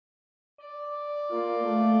Good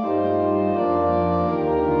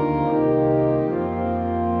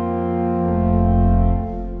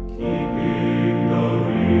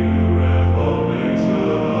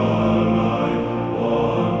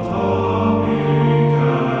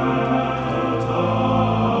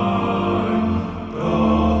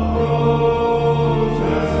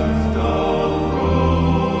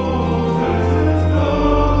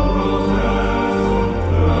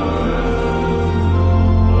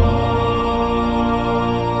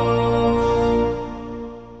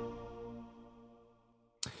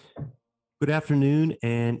afternoon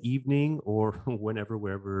and evening, or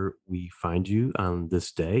wherever we find you on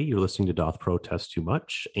this day. You're listening to Doth Protest Too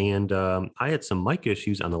Much. And I had some mic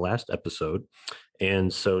issues on the last episode.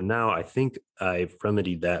 And so now I think I've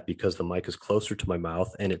remedied that because the mic is closer to my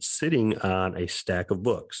mouth and it's sitting on a stack of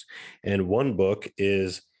books. And one book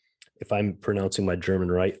is, if I'm pronouncing my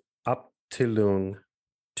German right, Abteilung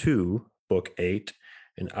 2, Book 8,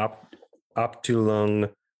 and Abteilung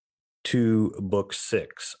to Book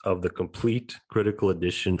 6 of the complete critical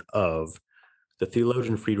edition of the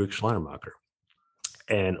theologian Friedrich Schleiermacher.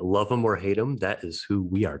 And love him or hate him, that is who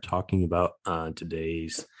we are talking about on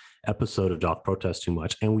today's episode of Doth Protest Too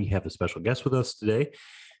Much. And we have a special guest with us today,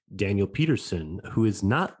 Daniel Pedersen, who is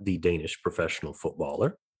not the Danish professional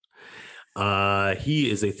footballer. He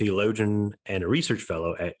is a theologian and a research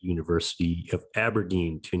fellow at University of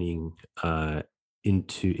Aberdeen, tuning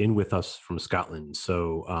in with us from Scotland.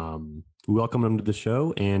 So we welcome him to the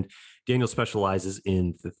show. And Daniel specializes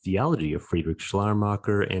in the theology of Friedrich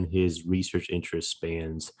Schleiermacher, and his research interest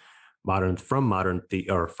spans from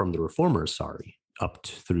the Reformers, up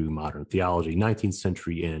through modern theology, 19th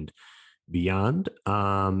century and beyond.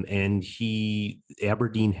 And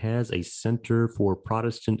Aberdeen has a Center for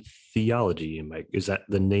Protestant Theology. Is that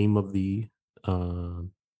the name of the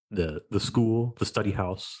school, the study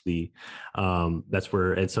house? That's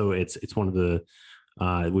where, and so it's one of the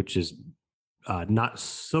which is not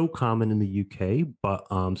so common in the UK, but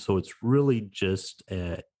so it's really just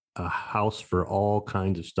a house for all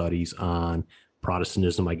kinds of studies on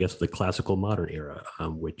Protestantism, I guess the classical modern era,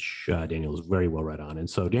 which Daniel is very well read on. And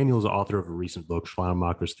so Daniel is the author of a recent book,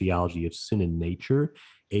 Schleiermacher's Theology of Sin and Nature,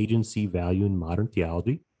 Agency, Value in Modern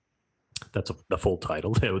Theology. That's the full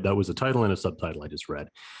title. That was a title and a subtitle I just read.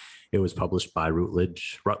 It was published by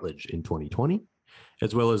Routledge in 2020,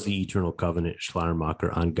 as well as the Eternal Covenant,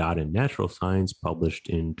 Schleiermacher on God and Natural Science, published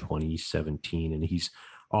in 2017. And he's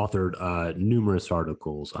authored numerous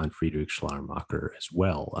articles on Friedrich Schleiermacher as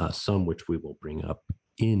well, some which we will bring up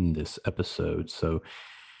in this episode. So,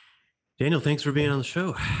 Daniel, thanks for being on the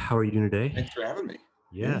show. How are you doing today? Thanks for having me.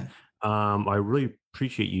 Yeah. I really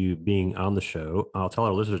appreciate you being on the show. I'll tell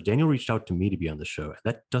our listeners, Daniel reached out to me to be on the show.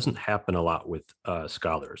 That doesn't happen a lot with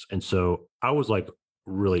scholars. And so I was like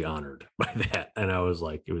really honored by that. And I was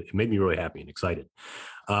like, it made me really happy and excited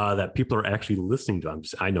that people are actually listening to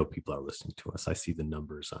us. I know people are listening to us. I see the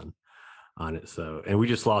numbers on it. So, and we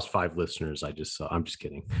just lost 5 listeners. I'm just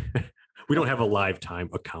kidding. We don't have a live time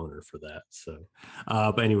counter for that. So,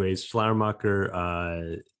 but anyways,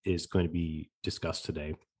 Schleiermacher is going to be discussed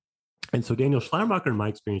today. And so Daniel Schleiermacher, in my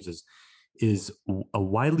experience, is a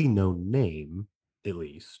widely known name, at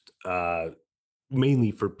least,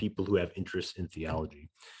 mainly for people who have interest in theology.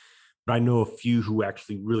 But I know a few who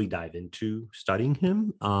actually really dive into studying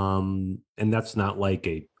him. And that's not like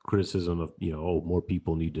a criticism of, more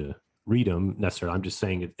people need to read him necessarily. I'm just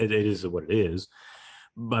saying it is what it is.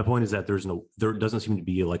 My point is that there doesn't seem to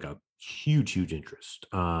be like a huge interest.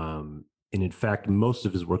 And in fact, most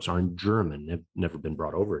of his works are in German, have never been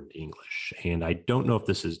brought over into English. And I don't know if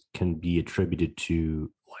this can be attributed to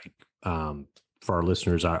for our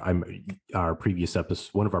listeners, our previous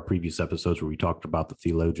episode, one of our previous episodes where we talked about the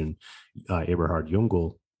theologian Eberhard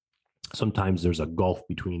Jungel. Sometimes there's a gulf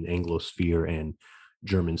between Anglosphere and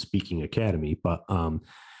German-speaking academy, but I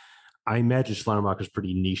imagine Schleiermacher is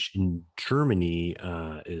pretty niche in Germany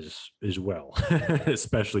as well,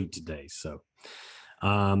 especially today. So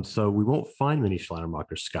we won't find many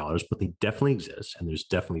Schleiermacher scholars, but they definitely exist, and there's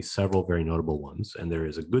definitely several very notable ones. And there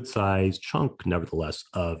is a good-sized chunk, nevertheless,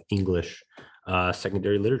 of English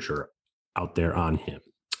secondary literature out there on him.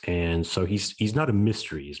 And so he's not a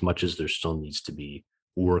mystery as much as there still needs to be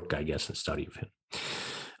work, I guess, and study of him.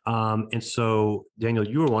 And so, Daniel,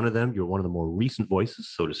 you were one of them. You're one of the more recent voices,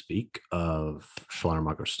 so to speak, of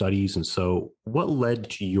Schleiermacher studies. And so what led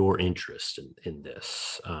to your interest in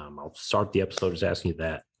this? I'll start the episode just asking you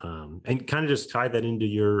that, and kind of just tie that into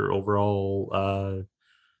your overall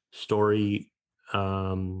story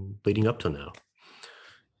leading up to now.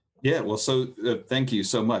 Yeah, well, so thank you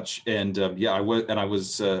so much, and yeah, I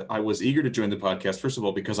was eager to join the podcast. First of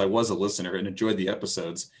all, because I was a listener and enjoyed the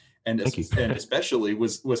episodes, Thank you. and especially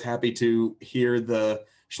was happy to hear the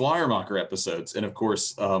Schleiermacher episodes. And of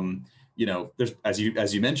course, there's as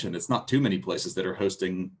you mentioned, it's not too many places that are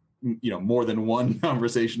hosting more than one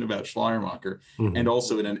conversation about Schleiermacher, and Mhm.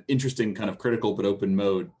 also in an interesting kind of critical but open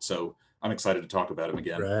mode. So I'm excited to talk about him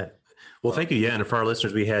again. Right. Well, thank you. Yeah, and for our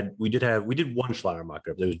listeners, we did one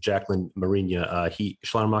Schleiermacher. There was Jacqueline Marina.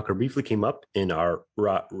 Schleiermacher briefly came up in our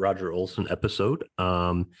Roger Olson episode,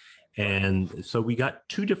 and so we got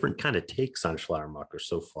two different kind of takes on Schleiermacher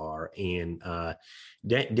so far. And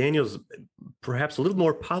Daniel's perhaps a little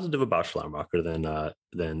more positive about Schleiermacher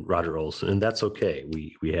than Roger Olson, and that's okay.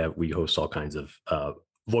 We host all kinds of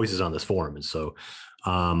voices on this forum, and so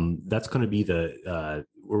that's going to be we're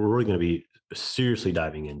really going to be seriously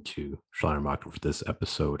diving into Schleiermacher for this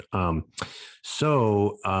episode.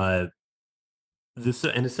 So this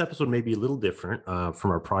episode may be a little different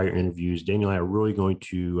from our prior interviews. Daniel and I are really going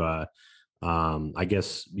to, I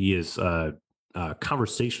guess, be as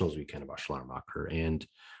conversational as we can about Schleiermacher. And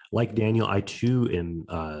like Daniel, I too am.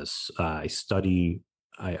 I study.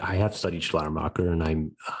 I have studied Schleiermacher, and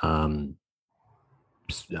I'm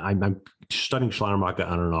studying Schleiermacher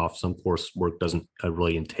on and off. Some coursework doesn't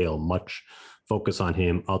really entail much focus on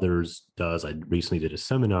him. Others does. I recently did a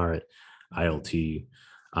seminar at ILT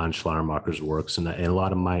on Schleiermacher's works, and a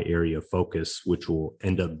lot of my area of focus, which will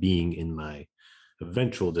end up being in my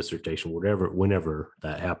eventual dissertation, whenever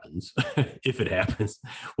that happens, if it happens,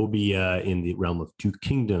 will be in the realm of two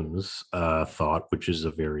kingdoms thought, which is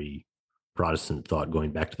a very Protestant thought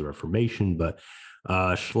going back to the Reformation, but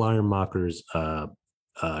Schleiermacher's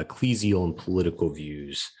ecclesial and political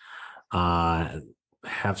views have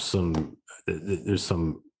some. There's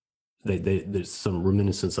some. There's some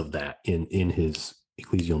reminiscence of that in his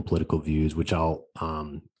ecclesial and political views, which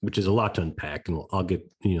which is a lot to unpack, and I'll get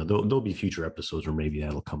there'll be future episodes where maybe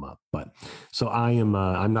that'll come up. But so I'm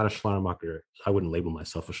not a Schleiermacher. I wouldn't label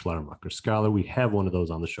myself a Schleiermacher scholar. We have one of those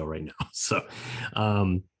on the show right now, so.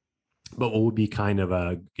 But we'll be kind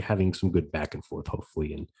of having some good back and forth,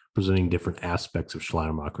 hopefully, and presenting different aspects of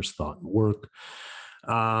Schleiermacher's thought and work.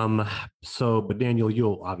 But Daniel,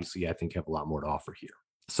 you'll obviously, I think, have a lot more to offer here.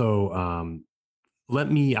 So I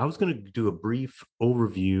was going to do a brief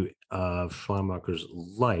overview of Schleiermacher's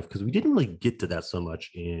life, because we didn't really get to that so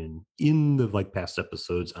much in the past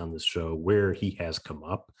episodes on this show where he has come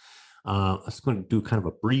up. I was going to do kind of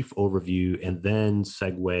a brief overview and then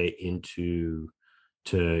segue into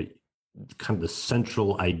kind of the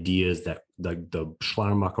central ideas that the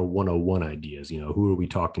Schleiermacher 101 ideas, who are we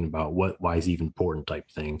talking about? Why is he even important type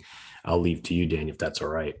thing? I'll leave to you, Dan, if that's all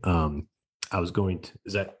right. I was going to,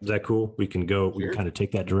 is that cool? We can Sure. kind of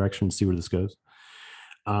take that direction and see where this goes.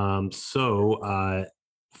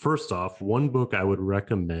 First off, one book I would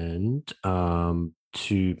recommend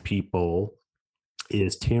to people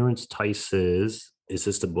is Terence Tice's, is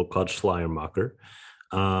just a book called Schleiermacher.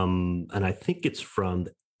 And I think it's from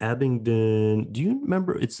Abingdon. Do you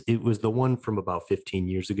remember? It was the one from about 15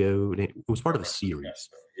 years ago. It was part of a series.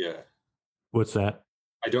 Yeah, What's that?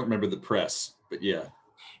 I don't remember the press, but yeah.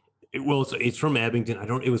 It's from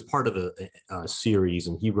Abingdon. It was part of a series,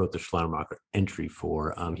 and he wrote the Schleiermacher entry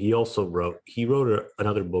for. He also wrote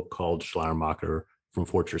another book called Schleiermacher from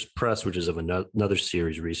Fortress Press, which is of another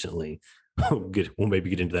series recently. We'll maybe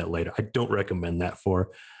get into that later. I don't recommend that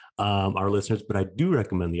for our listeners, but I do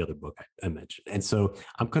recommend the other book I mentioned. And so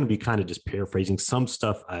I'm going to be kind of just paraphrasing some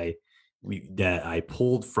stuff that I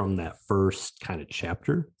pulled from that first kind of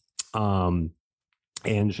chapter.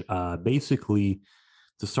 Basically,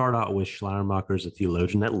 to start out with, Schleiermacher is a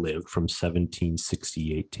theologian that lived from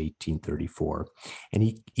 1768 to 1834.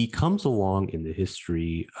 And he comes along in the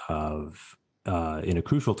history of, in a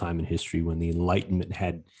crucial time in history when the Enlightenment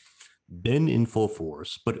had been in full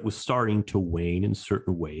force, but it was starting to wane in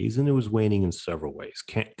certain ways, and it was waning in several ways.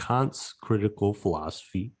 Kant's critical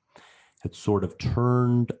philosophy had sort of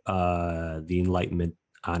turned the Enlightenment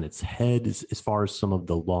on its head as far as some of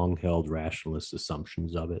the long-held rationalist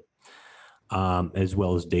assumptions of it, as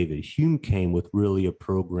well as David Hume came with really a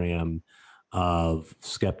program of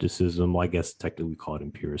skepticism. Well, I guess technically we call it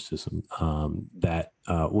empiricism, that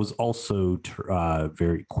was also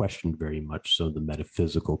questioned very much so the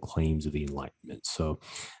metaphysical claims of the Enlightenment. So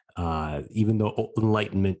even though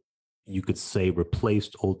Enlightenment, you could say,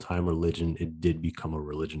 replaced old time religion, it did become a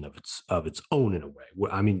religion of its own in a way.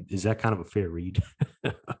 I mean, is that kind of a fair read?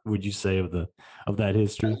 Would you say of that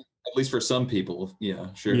history? At least for some people,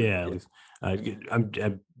 yeah, sure. Yeah, at least. I'm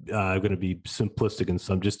going to be simplistic in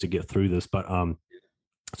some just to get through this, but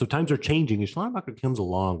So times are changing, and Schleiermacher comes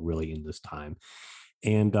along really in this time,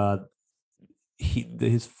 and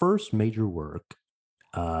his first major work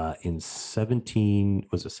in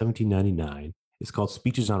 1799 is called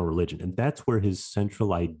Speeches on Religion, and that's where his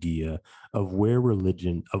central idea of where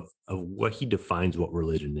religion of what he defines what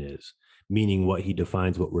religion is, meaning what he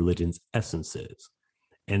defines what religion's essence is.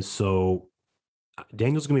 And so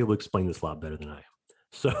Daniel's going to be able to explain this a lot better than I am.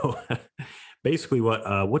 So basically,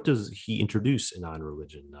 what does he introduce in on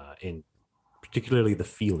religion, and particularly the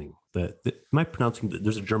feeling? Am I pronouncing?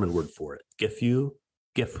 There's a German word for it. Yeah.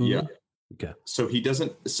 Gefühl. Okay. So he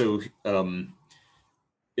doesn't. So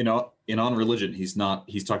in on religion, he's not.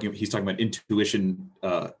 He's talking about intuition.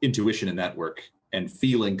 Intuition in that work, and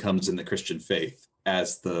feeling comes in the Christian faith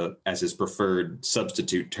as his preferred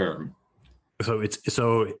substitute term. So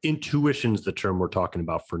intuition's the term we're talking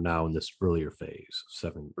about for now in this earlier phase,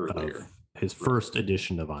 Earlier. His first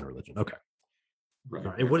edition of On Religion. Okay. Right.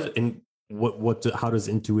 All right. And how does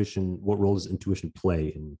intuition? What role does intuition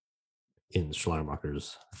play in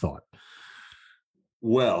Schleiermacher's thought?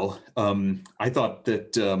 Well, I thought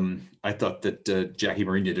that Jackie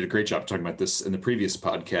Marina did a great job talking about this in the previous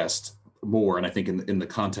podcast more, and I think in the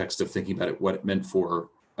context of thinking about it, what it meant for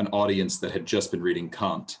an audience that had just been reading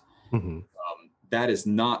Kant. Mm-hmm. That is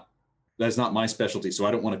not my specialty, so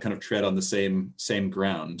I don't want to kind of tread on the same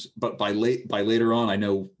ground. But by later on, I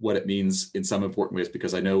know what it means in some important ways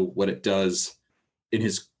because I know what it does in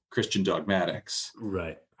his Christian dogmatics.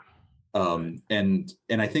 Right. And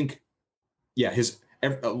I think, yeah, his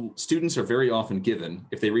students are very often given,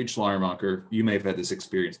 if they read Schleiermacher, you may have had this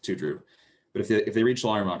experience too, Drew, but if they read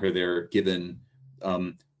Schleiermacher, they're given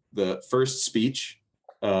the first speech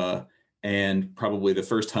and probably the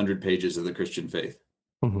first 100 pages of the Christian faith.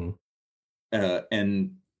 Mm-hmm.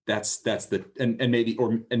 And that's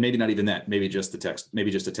maybe not even that, maybe just the text,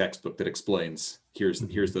 maybe just a textbook that explains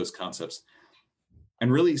here's those concepts.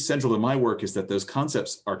 And really central to my work is that those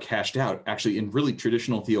concepts are cashed out actually in really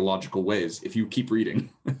traditional theological ways if you keep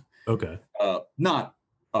reading. Okay. Not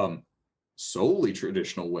solely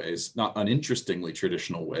traditional ways, not uninterestingly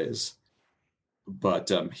traditional ways,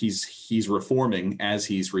 but he's reforming as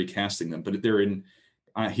he's recasting them. But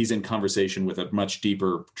he's in conversation with a much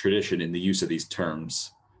deeper tradition in the use of these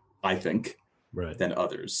terms, I think, right, than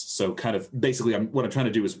others. So kind of basically what I'm trying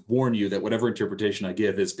to do is warn you that whatever interpretation I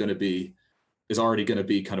give is already going to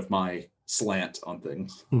be kind of my slant on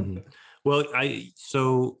things. Mm-hmm. Well,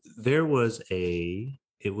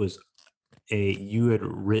 you had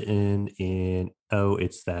written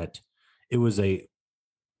it was a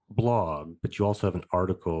blog, but you also have an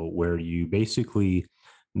article where you basically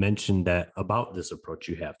mentioned that about this approach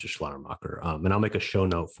you have to Schleiermacher. And I'll make a show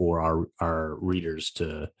note for our readers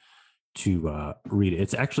to read it.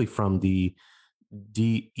 It's actually from the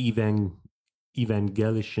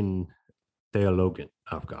Evangelischen Theologen.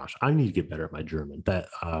 Oh gosh, I need to get better at my German. That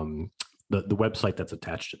the website that's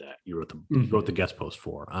attached to that you wrote the guest post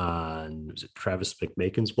for on, was it Travis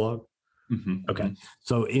McMakin's blog? Mm-hmm. Okay,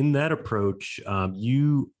 so in that approach,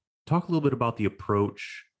 you talk a little bit about the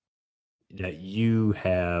approach that you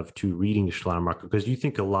have to reading Schleiermacher, because you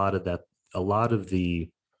think a lot of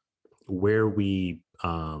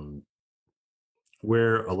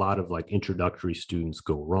where a lot of like introductory students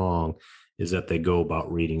go wrong is that they go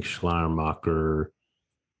about reading Schleiermacher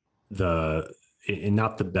in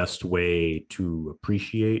not the best way to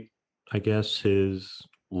appreciate, I guess, his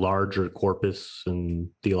larger corpus and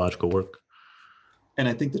theological work. And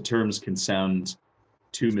I think the terms can sound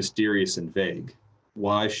too mysterious and vague.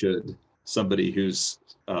 Why should somebody who's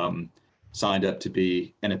signed up to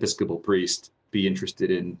be an Episcopal priest be interested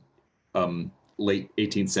in late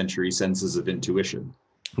 18th century senses of intuition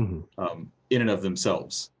in and of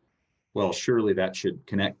themselves? Well, surely that should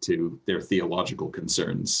connect to their theological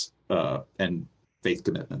concerns and faith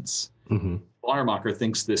commitments. Schleiermacher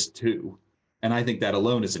thinks this too. And I think that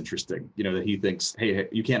alone is interesting, that he thinks, hey,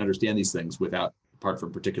 you can't understand these things apart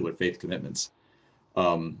from particular faith commitments.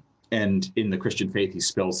 And in the Christian faith, he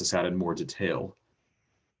spells this out in more detail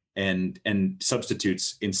and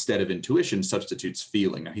substitutes, instead of intuition, substitutes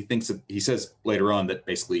feeling. Now, he says later on that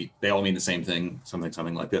basically they all mean the same thing,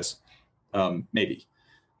 something like this. Maybe.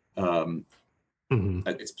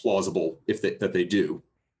 It's plausible that they do,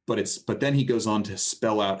 but then he goes on to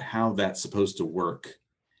spell out how that's supposed to work.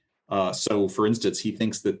 So, for instance, he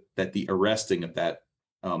thinks that the arresting of that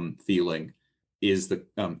feeling is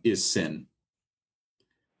sin.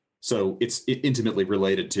 So it's intimately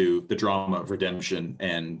related to the drama of redemption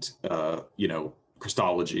and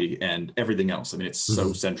Christology and everything else. I mean, it's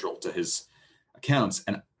so central to his accounts,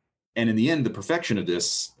 and in the end, the perfection of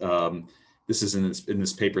this. This is in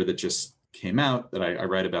this paper that just came out that I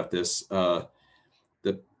write about this.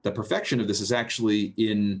 The perfection of this is actually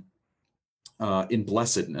in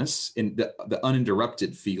blessedness. In the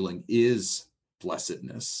uninterrupted feeling is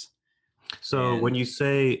blessedness. So when And you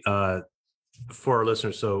say for our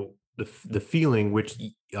listeners, so the feeling, which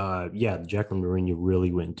yeah, Jacqueline Mourinho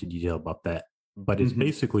really went into detail about that, but it's Mhm.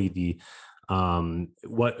 basically the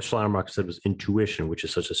what Schleiermacher said was intuition, which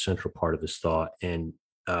is such a central part of his thought. And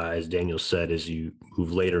as Daniel said, as you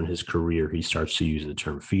move later in his career, he starts to use the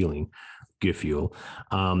term feeling, Gefühl.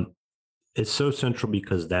 Um, it's so central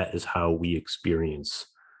because that is how we experience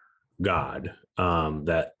God.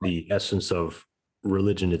 That the essence of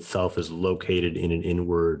religion itself is located in an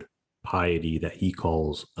inward piety that he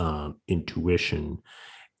calls intuition.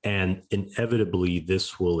 And inevitably,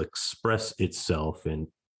 this will express itself in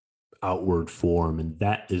outward form. And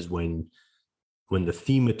that is when the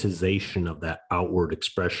thematization of that outward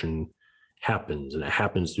expression happens, and it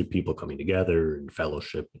happens through people coming together and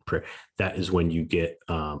fellowship and prayer. That is when you get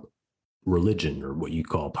religion, or what you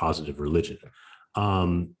call positive religion.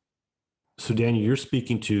 Um, so, Daniel, you're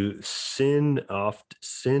speaking to sin.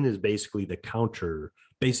 Sin is basically the counter,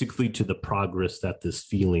 basically to the progress that this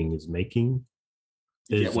feeling is making.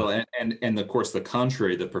 Yeah, Is well, and of course, the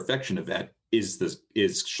contrary, the perfection of that is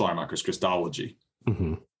Schleiermacher's Christology,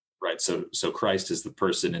 mhm, right? So Christ is the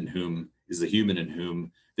person in whom is the human in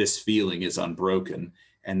whom this feeling is unbroken,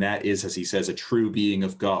 and that is, as he says, a true being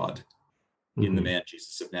of God in the mhm, man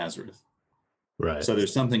Jesus of Nazareth. right. So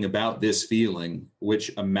there's something about this feeling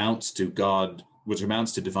which amounts to God, which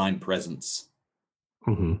amounts to divine presence,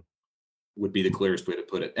 Mhm, would be the clearest way to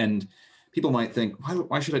put it. And people might think,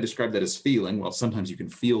 why should I describe that as feeling? Well, sometimes you can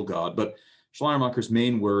feel God, but Schleiermacher's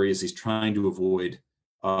main worry is he's trying to avoid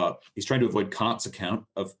Kant's account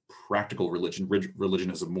of practical religion, religion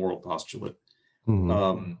as a moral postulate, mhm,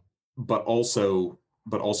 um, but also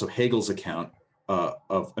Hegel's account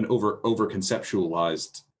of an over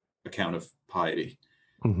conceptualized account of piety.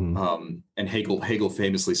 mhm. And Hegel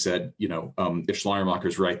famously said, if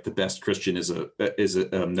Schleiermacher's right, the best Christian is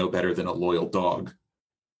no better than a loyal dog.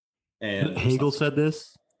 And Hegel said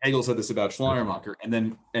this. Hegel said this about Okay. Schleiermacher,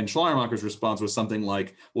 and Schleiermacher's response was something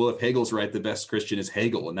like, "Well, if Hegel's right, the best Christian is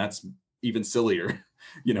Hegel," and that's even sillier,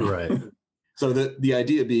 you know. Right. So the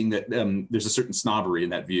idea being that there's a certain snobbery in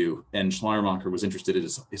that view, and Schleiermacher was interested in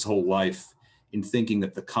his whole life in thinking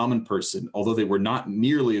that the common person, although they were not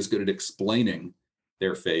nearly as good at explaining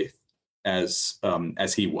their faith as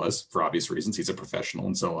he was, for obvious reasons, he's a professional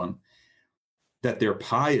and so on, that their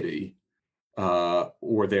piety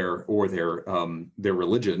or their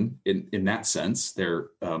religion in that sense, their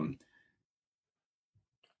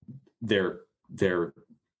the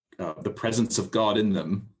presence of God in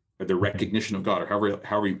them, or the Mhm, recognition of God, or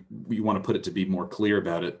however you want to put it to be more clear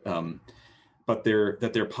about it. But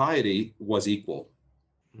their piety was equal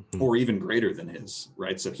mhm. or even greater than his,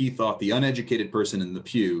 right? So he thought the uneducated person in the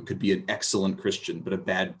pew could be an excellent Christian, but a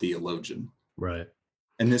bad theologian. Right.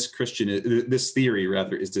 And this theory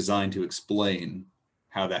rather is designed to explain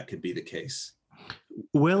how that could be the case.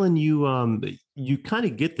 Well, and you kind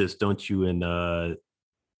of get this, don't you, in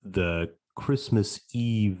the Christmas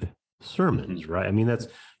Eve Mm-hmm. sermons, right? I mean, that's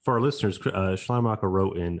for our listeners. Schleiermacher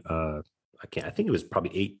wrote in I think it was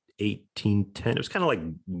probably 1810. It was kind of like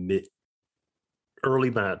mid early,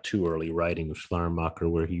 but not too early writing of Schleiermacher,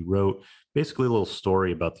 where he wrote basically a little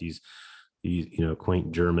story about these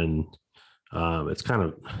quaint German. It's kind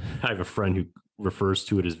of I have a friend who refers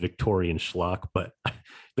to it as Victorian schlock, but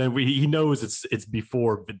then he knows it's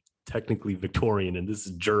before technically Victorian, and this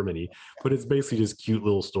is Germany. But it's basically just cute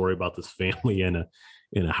little story about this family in a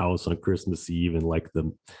house on Christmas Eve, and like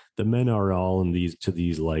the men are all in these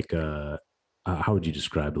like how would you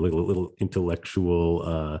describe it? Little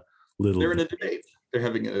intellectual little They're in a debate. debate. They're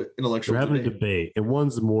having an They're intellectual having a debate. debate, and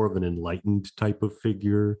one's more of an enlightened type of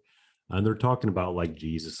figure, and they're talking about like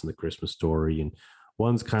Jesus and the Christmas story, and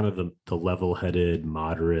one's kind of the level-headed,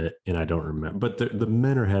 moderate, and I don't remember, but the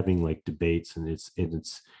men are having like debates, and it's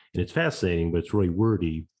fascinating, but it's really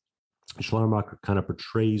wordy. Schleiermacher kind of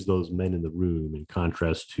portrays those men in the room in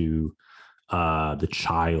contrast to the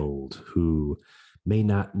child who may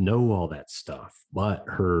not know all that stuff, but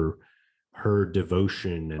her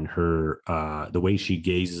devotion and her the way she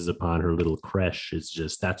gazes upon her little creche is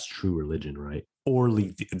just that's true religion, right? Or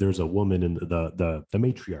there's a woman in the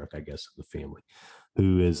matriarch, I guess, of the family,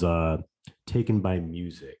 who is taken by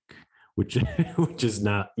music, which which is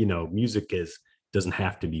not, music is doesn't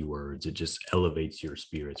have to be words, it just elevates your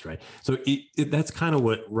spirits, right? So that's kind of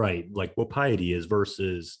what, right, like what piety is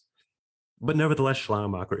versus, but nevertheless,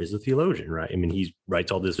 Schleiermacher is a theologian, right? I mean, he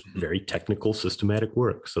writes all this Mhm. very technical, systematic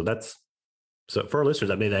work. So that's So for our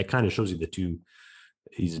listeners, I mean, that kind of shows you the two.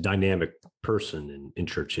 He's a dynamic person in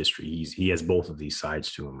church history. He has both of these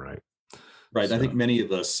sides to him, right? Right. And I think So many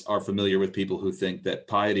of us are familiar with people who think that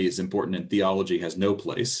piety is important and theology has no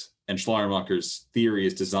place. And Schleiermacher's theory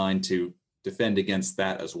is designed to defend against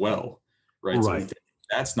that as well. Right. So we right, think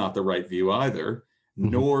that's not the right view either, hmm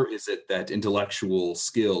nor is it that intellectual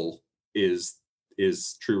skill is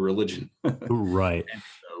true religion. And right.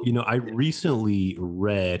 so I yeah. recently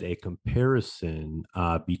read a comparison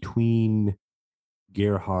between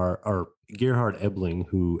Gerhard Ebling,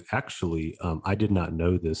 who actually I did not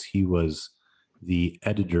know this. He was the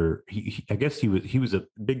editor. I guess he was a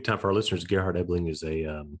big time for our listeners. Gerhard Ebling is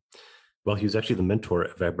well, he was actually the mentor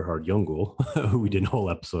of Eberhard Jungel, who we did a whole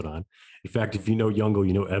episode on. In fact, if you know Jungel,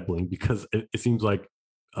 you know Ebling, because it seems like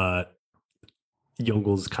uh,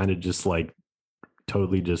 Jungel's kind of just like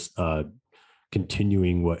totally just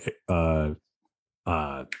continuing what uh,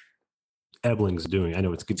 Ebling's doing. I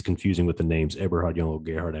know it gets confusing with the names Eberhard Jungel,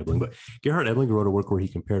 Gerhard Ebling, but Gerhard Ebling wrote a work where he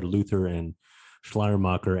compared Luther and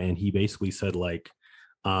Schleiermacher, and he basically said like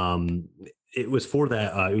um, it was for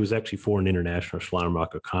that. It was actually for an international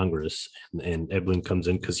Schleiermacher Congress, and Ebling comes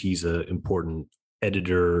in because he's an important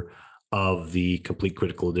editor of the complete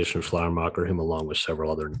critical edition of Schleiermacher, him along with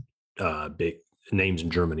several other big names in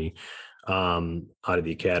Germany out of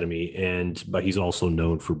the academy, but he's also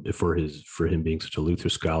known for him being such a Luther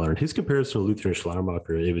scholar. And his comparison to Luther and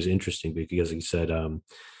Schleiermacher, it was interesting because he said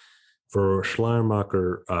for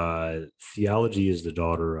Schleiermacher, theology is the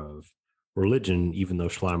daughter of religion, even though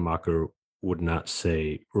Schleiermacher would not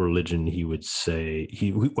say religion. He would say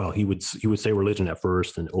he would say religion at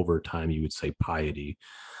first, and over time he would say piety.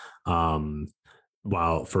 Um,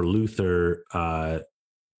 while for Luther,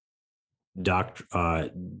 doct,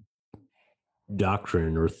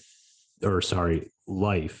 doctrine or sorry,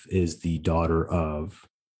 life is the daughter of,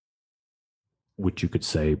 which you could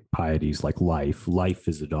say piety is like life. Life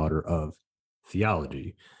is the daughter of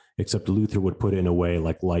theology, except Luther would put it in a way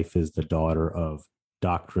like life is the daughter of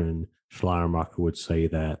doctrine. Schleiermacher would say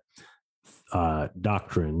that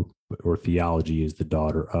doctrine or theology is the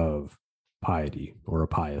daughter of piety or a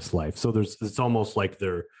pious life. So it's almost like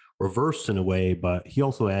they're reversed in a way, but he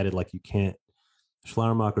also added like you can't.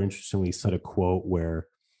 Schleiermacher interestingly said a quote where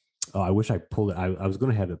I wish I pulled it. I was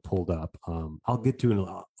going to have it pulled up. I'll get to it.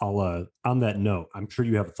 I'll on that note. I'm sure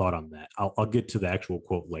you have a thought on that. I'll get to the actual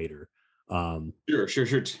quote later.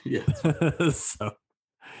 Sure. Yeah. So,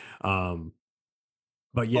 um,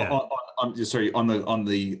 but On, yeah, sorry, on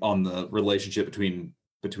the relationship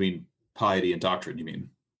between piety and doctrine, you mean?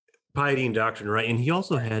 piety and doctrine, right? And he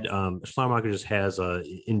also had Schleiermacher just has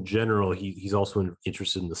in general. He's also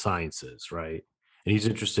interested in the sciences, right? And he's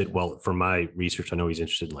interested. Well, from my research, I know he's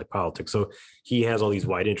interested in like politics. So he has all these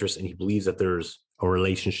wide interests, and he believes that there's a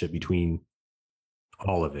relationship between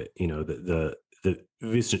all of it. The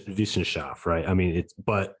Wissenschaft, right? I mean,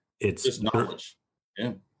 it's Just knowledge.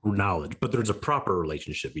 Yeah. knowledge, but there's a proper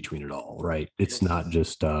relationship between it all, right? It's not Yes.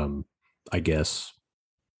 just, I guess,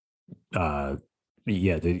 uh,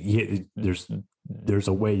 there's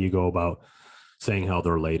a way you go about saying how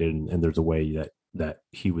they're related, and there's a way that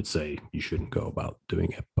he would say you shouldn't go about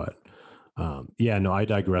doing it. But yeah, no, I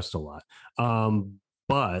digressed a lot.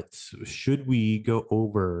 But should we go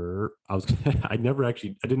over? I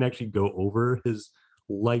didn't actually go over his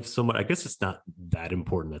life so much. I guess it's not that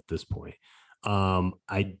important at this point. I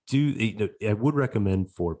would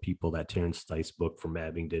recommend for people that Terence Stice book from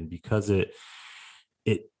Abingdon because it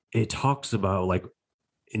talks about like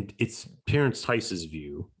it's Terence Tice's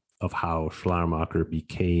view of how Schleiermacher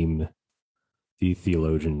became the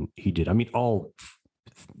theologian he did. I mean, all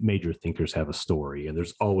major thinkers have a story, and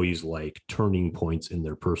there's always like turning points in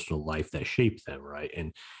their personal life that shape them, right?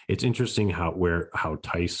 And it's interesting how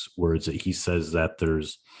Tice words it. He says that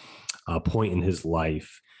there's a point in his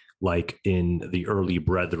life, like in the early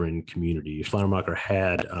Brethren community. Schleiermacher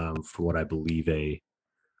had, for what I believe, a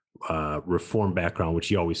reform background, which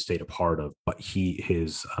he always stayed a part of. But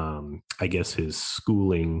I guess his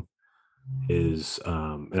schooling is,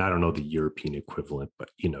 and I don't know the European equivalent, but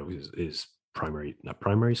his primary, not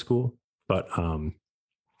primary school, but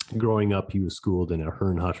growing up, he was schooled in a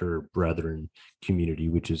Herrnhuter Brethren community,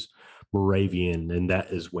 which is Moravian, and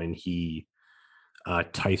that is when he,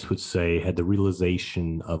 Tice would say, had the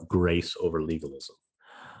realization of grace over legalism.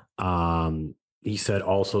 He said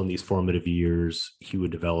also in these formative years, he would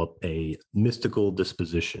develop a mystical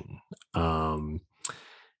disposition. And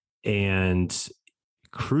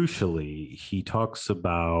crucially, he talks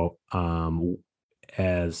about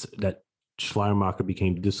as that Schleiermacher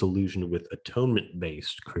became disillusioned with atonement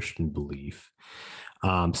based Christian belief,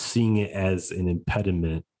 seeing it as an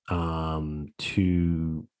impediment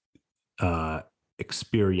to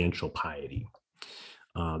experiential piety.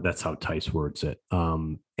 That's how Tice words it.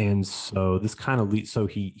 And so this kind of leads, so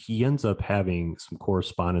he ends up having some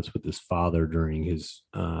correspondence with his father during his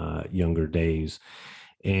younger days.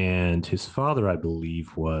 And his father, I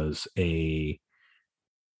believe, was I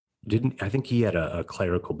think he had a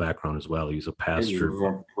clerical background as well. He was a pastor,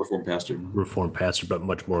 reformed pastor, but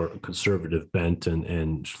much more conservative bent.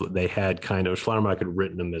 And they had kind of, Schleiermacher had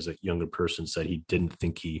written him as a younger person, said he didn't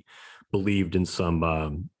think he believed in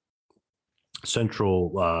some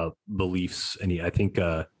central beliefs. And I think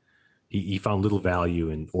he found little value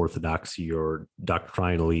in orthodoxy or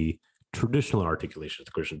doctrinally traditional articulation of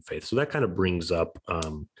the Christian faith. So that kind of brings up,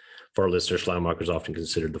 for our listeners, Schleiermacher is often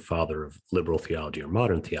considered the father of liberal theology or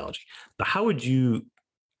modern theology. But how would you,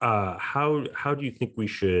 how do you think we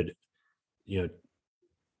should,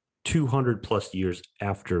 200 plus years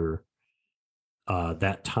after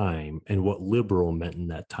that time and what liberal meant in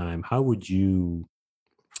that time, how would you,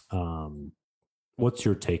 what's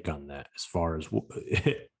your take on that as far as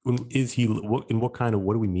is he, what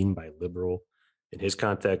do we mean by liberal in his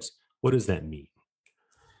context? What does that mean?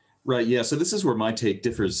 Right. Yeah. So this is where my take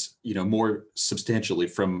differs, more substantially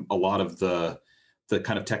from a lot of the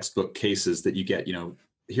kind of textbook cases that you get.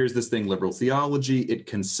 Here's this thing, liberal theology. It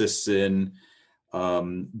consists in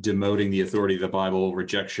demoting the authority of the Bible,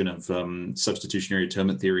 rejection of substitutionary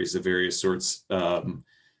atonement theories of various sorts,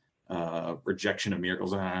 rejection of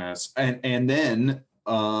miracles, and then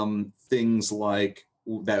things like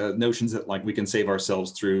the notions that like we can save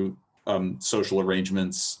ourselves through social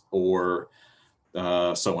arrangements or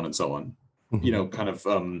so on and so on. Mm-hmm. Kind of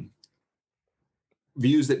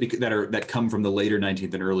views that come from the later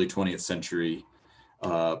 19th and early 20th century.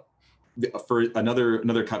 For another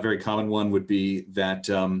very common one would be that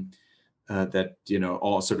all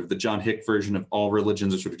sort of the John Hick version of all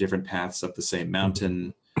religions are sort of different paths up the same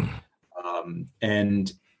mountain.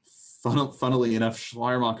 And funnily enough,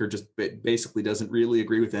 Schleiermacher just basically doesn't really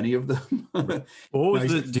agree with any of them. What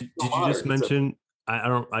was did you just mention?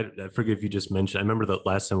 I forget if you just mentioned. I remember the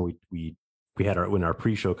last time we had our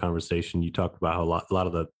pre-show conversation. You talked about how a lot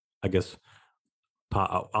of the, I guess,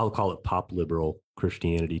 I'll call it pop liberal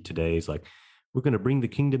Christianity today is like, we're going to bring the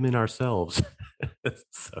kingdom in ourselves.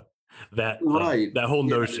 So that right, that whole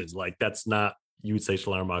notion, like that's not, you would say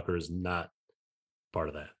Schleiermacher is not part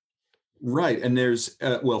of that. Right. And there's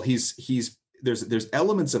there's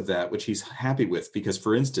elements of that which he's happy with, because,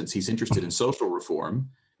 for instance, he's interested in social reform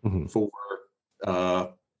for a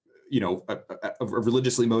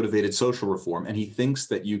religiously motivated social reform, and he thinks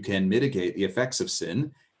that you can mitigate the effects of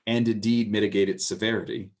sin and indeed mitigate its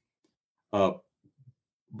severity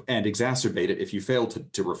and exacerbate it if you fail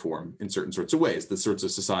to reform in certain sorts of ways. The sorts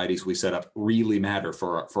of societies we set up really matter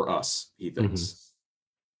for us, he thinks.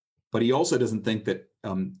 But he also doesn't think that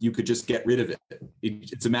you could just get rid of it.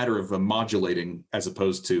 It's a matter of modulating as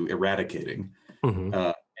opposed to eradicating.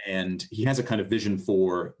 And he has a kind of vision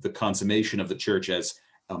for the consummation of the church as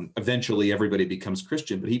eventually everybody becomes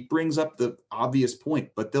Christian. But he brings up the obvious point,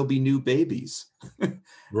 but there'll be new babies.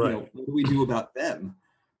 Right. What do we do about them?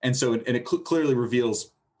 And so, and it clearly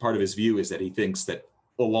reveals part of his view is that he thinks that,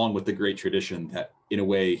 along with the great tradition, that in a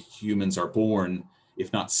way humans are born,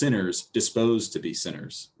 if not sinners, disposed to be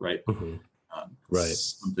sinners, right? Right.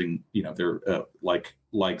 Something, they're like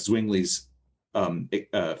Zwingli's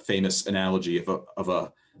famous analogy of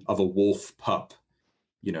a wolf pup.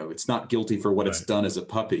 It's not guilty for what it's done as a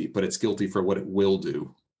puppy, but it's guilty for what it will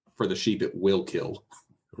do for the sheep it will kill.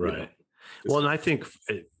 Right. Well, and I think,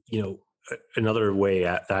 another way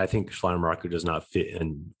I think Schleiermacher does not fit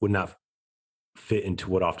and would not fit into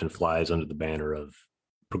what often flies under the banner of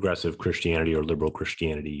progressive Christianity or liberal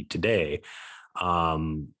Christianity today,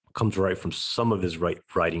 comes right from some of his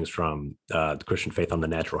writings from the Christian faith on the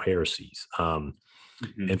natural heresies.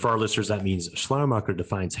 And for our listeners, that means Schleiermacher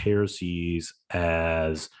defines heresies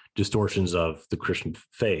as distortions of the Christian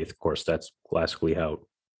faith. Of course, that's classically how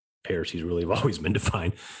heresies really have always been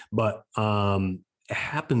defined. But it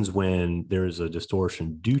happens when there is a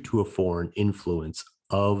distortion due to a foreign influence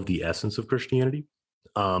of the essence of Christianity.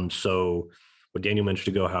 So what Daniel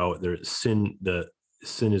mentioned ago, how the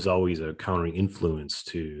sin is always a countering influence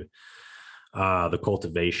to the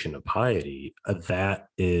cultivation of piety. That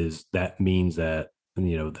means that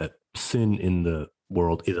that sin in the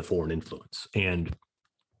world is a foreign influence, and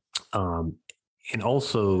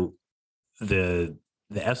also the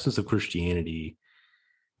essence of Christianity,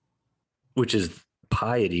 which is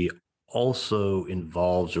piety, also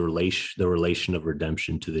involves the relation of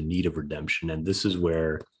redemption to the need of redemption. And this is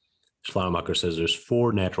where Schleiermacher says there's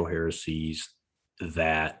four natural heresies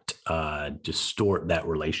that distort that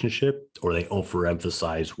relationship, or they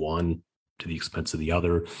overemphasize one to the expense of the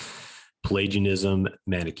other. Pelagianism,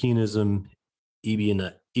 Manichaeanism,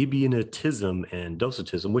 Ebionism, and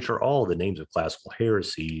Docetism, which are all the names of classical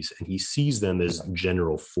heresies, and he sees them as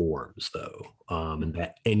general forms, though, and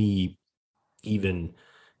that even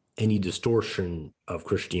any distortion of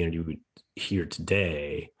Christianity we hear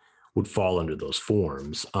today would fall under those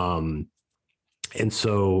forms. And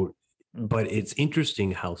so, but it's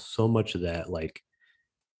interesting how so much of that, like,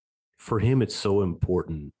 for him, it's so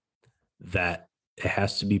important that it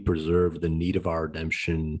has to be preserved, the need of our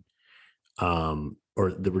redemption,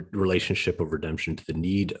 or the relationship of redemption to the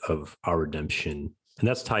need of our redemption. And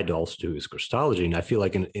that's tied to also to his Christology. And I feel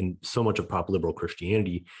like in so much of pop liberal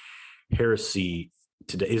Christianity, heresy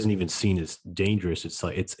today isn't even seen as dangerous. It's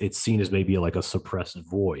like it's seen as maybe like a suppressed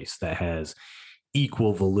voice that has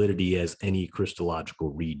equal validity as any Christological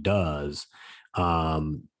read does.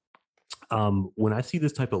 When I see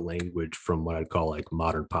this type of language from what I'd call like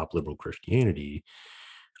modern pop liberal Christianity,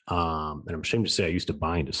 and I'm ashamed to say I used to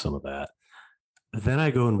buy into some of that, then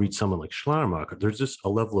I go and read someone like Schleiermacher. There's just a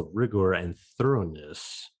level of rigor and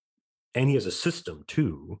thoroughness, and he has a system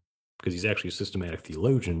too, because he's actually a systematic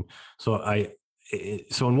theologian. So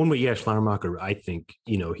in one way, yeah, Schleiermacher, I think,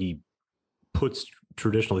 he puts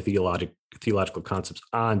traditional theological concepts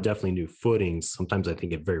on definitely new footings, sometimes I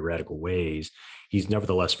think in very radical ways. He's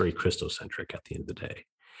nevertheless very Christocentric at the end of the day.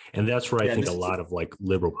 And that's where I Yeah, think a lot of like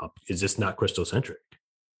liberal pop is just not Christocentric.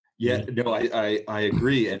 yeah, no, I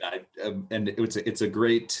agree, and it's a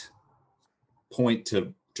great point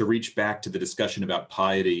to reach back to the discussion about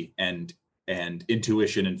piety and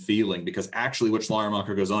intuition and feeling, because actually what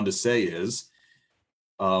Schleiermacher goes on to say is,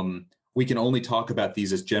 we can only talk about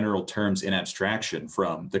these as general terms in abstraction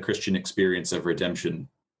from the Christian experience of redemption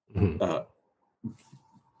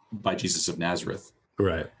by Jesus of Nazareth.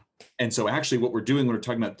 Right. And so actually what we're doing when we're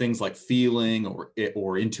talking about things like feeling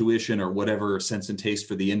or intuition or whatever, sense and taste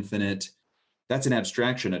for the infinite, that's an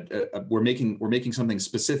abstraction. We're making something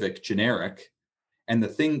specific, generic. And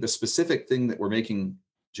the specific thing that we're making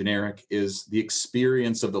generic is the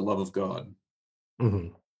experience of the love of God. Mm-hmm.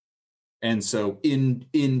 And so in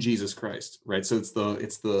Jesus Christ, right? So it's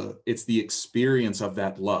the experience of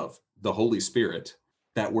that love, the Holy Spirit,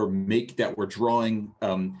 that we're drawing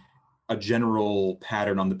a general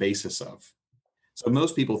pattern on the basis of. So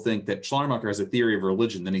most people think that Schleiermacher has a theory of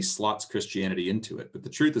religion, then he slots Christianity into it. But the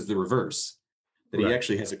truth is the reverse, that he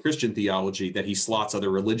actually has a Christian theology that he slots other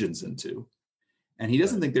religions into. And he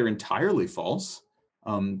doesn't think they're entirely false.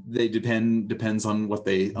 They depends on what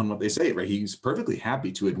they say, right? He's perfectly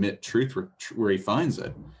happy to admit truth where he finds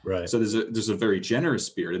it. Right. So there's a very generous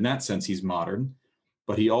spirit. In that sense, he's modern,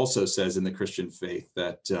 but he also says in the Christian faith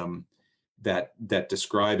that that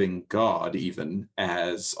describing God even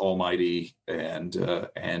as Almighty and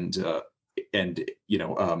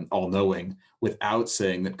all-knowing, without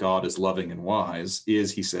saying that God is loving and wise,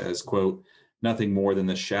 is, he says, quote, nothing more than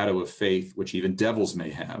the shadow of faith which even devils may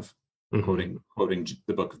have. Mm-hmm. quoting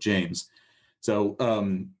the book of James. So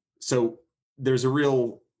there's a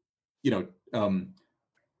real,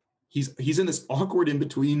 he's in this awkward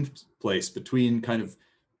in-between place between kind of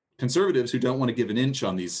conservatives who don't want to give an inch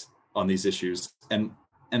on these issues and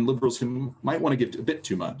liberals who might want to give a bit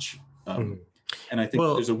too much. And I think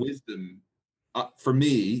there's a wisdom for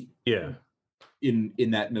me,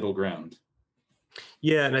 in that middle ground.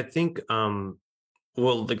 Yeah, and I think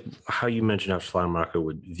like how you mentioned how Schleiermacher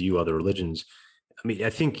would view other religions. I mean, I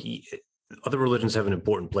think other religions have an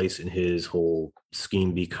important place in his whole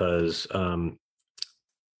scheme, because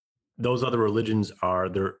those other religions are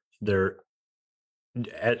they're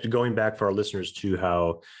going back for our listeners to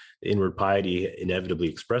how inward piety inevitably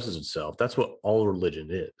expresses itself. That's what all religion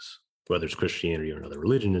is, whether it's Christianity or another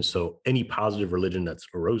religion. And so any positive religion that's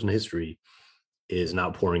arose in history is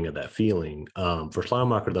not pouring at that feeling. For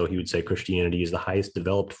Schleiermacher, though, he would say Christianity is the highest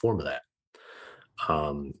developed form of that.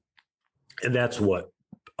 And that's what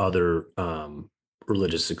other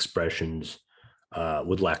religious expressions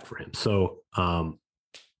would lack for him. So,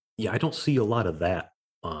 I don't see a lot of that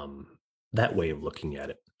way of looking at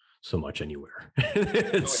it so much anywhere.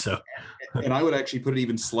 And I would actually put it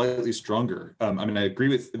even slightly stronger. I mean, I agree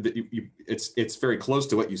with that. It's very close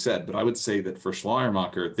to what you said, but I would say that for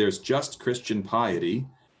Schleiermacher, there's just Christian piety,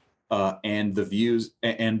 and the views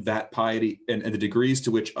and that piety and the degrees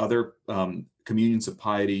to which other communions of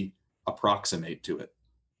piety approximate to it.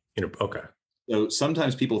 Okay. So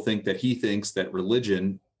sometimes people think that he thinks that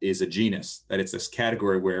religion is a genus, that it's this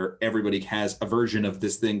category where everybody has a version of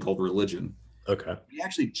this thing called religion. Okay. He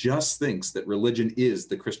actually just thinks that religion is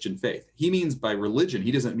the Christian faith. He means by religion,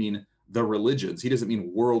 he doesn't mean the religions. He doesn't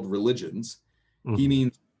mean world religions. He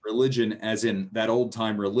means religion as in that old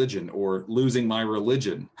time religion, or losing my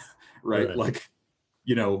religion, right? Like,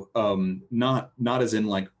 not as in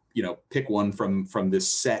like, pick one from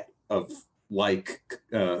this set of like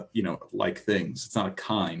things. It's not a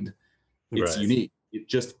kind. It's unique. It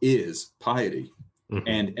just is piety,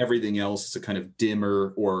 and everything else is a kind of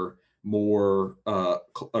dimmer or more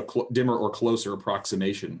dimmer or closer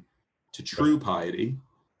approximation to true piety,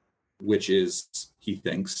 which is, he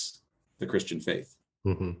thinks, the Christian faith.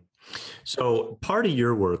 So part of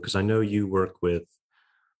your work, because I know you work with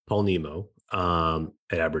Paul Nemo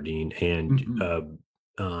at Aberdeen, and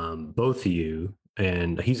both of you,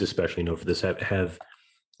 and he's especially known for this, have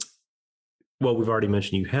well, we've already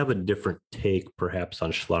mentioned you have a different take perhaps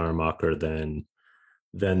on Schleiermacher than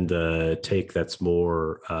the take that's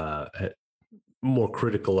more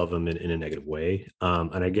critical of him in a negative way.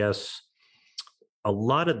 And I guess a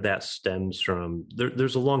lot of that stems from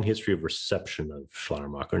there's a long history of reception of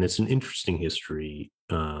Schleiermacher, and it's an interesting history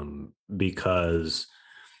because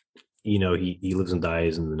he lives and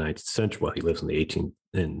dies in the 19th century. Well, he lives in the 18th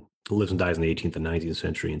and lives and dies in the 18th and 19th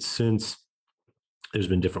century, and since there's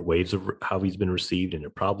been different waves of how he's been received, and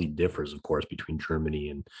it probably differs, of course, between Germany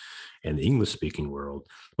and the English-speaking world.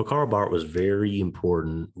 But Karl Barth was very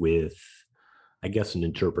important with, I guess, an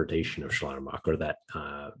interpretation of Schleiermacher that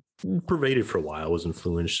pervaded for a while, was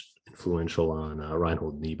influential on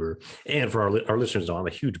Reinhold Niebuhr. And for our listeners, I'm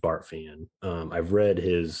a huge Barth fan. I've read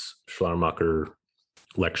his Schleiermacher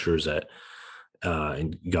lectures in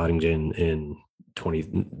Göttingen in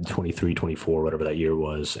 2023, 24, whatever that year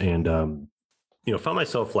was. And, found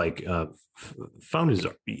myself found his,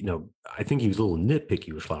 I think he was a little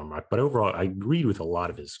nitpicky with Schleiermacher, but overall, I agreed with a lot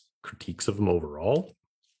of his critiques of him overall.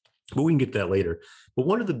 But we can get to that later. But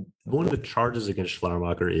one of the charges against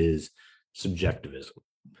Schleiermacher is subjectivism.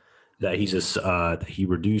 That he's he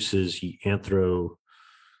reduces, I can't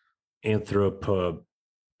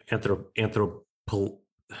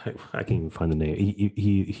even find the name.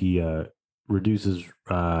 He reduces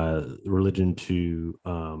religion to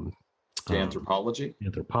anthropology,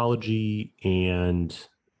 and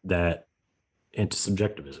to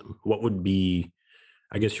subjectivism. What would be,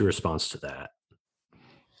 I guess, your response to that?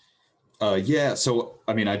 So,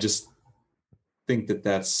 I mean, I just think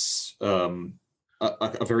that's a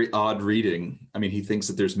very odd reading. I mean, he thinks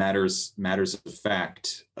that there's matters of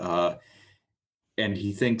fact, and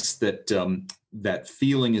he thinks that that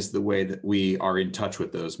feeling is the way that we are in touch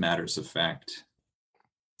with those matters of fact.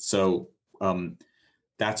 So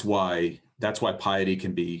that's why piety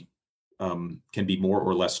can be more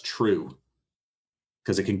or less true,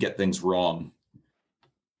 because it can get things wrong.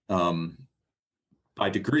 By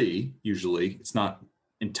degree, usually it's not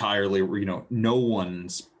entirely, no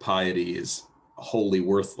one's piety is wholly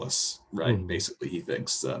worthless, right? Basically, he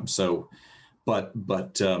thinks but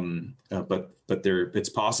it's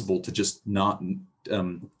possible to just not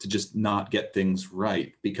get things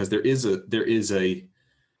right, because there is a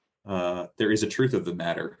truth of the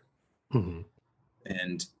matter.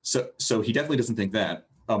 And so he definitely doesn't think that,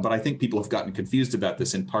 but I think people have gotten confused about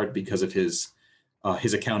this, in part because of his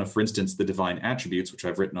account of, for instance, the divine attributes, which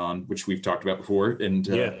I've written on, which we've talked about before, and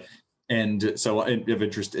so of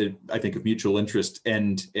interest, I think of mutual interest,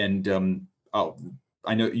 and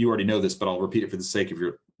I know you already know this, but I'll repeat it for the sake of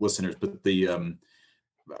your listeners. But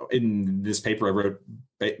in this paper I wrote,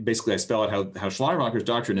 basically I spell out how Schleiermacher's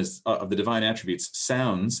doctrine is of the divine attributes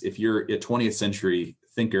sounds, if you're a 20th century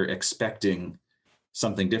thinker expecting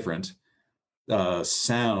something different,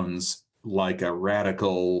 sounds like a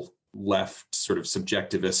radical left sort of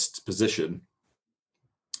subjectivist position,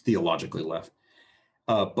 theologically left,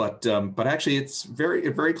 but actually it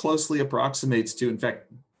very closely approximates to, in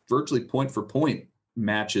fact, virtually point for point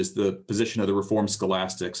matches the position of the Reformed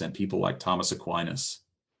scholastics and people like Thomas Aquinas.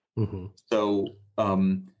 So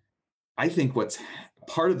I think what's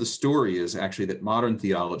part of the story is actually that modern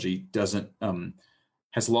theology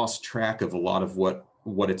has lost track of a lot of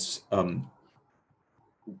what its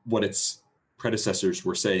predecessors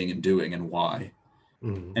were saying and doing, and why.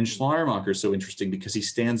 And Schleiermacher is so interesting because he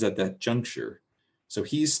stands at that juncture. So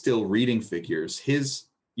he's still reading figures. The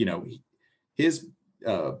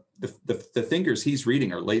thinkers he's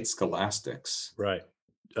reading are late scholastics, right?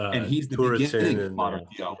 And he's the beginning of modern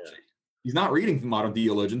theology. Yeah. He's not reading modern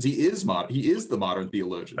theologians. He is the modern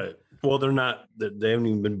theologian. Right. Well, they haven't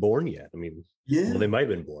even been born yet. I mean, well, they might have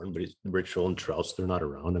been born, but Ritschl and Strauss, they're not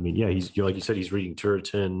around. I mean, he's, like you said, he's reading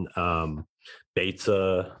Turretin,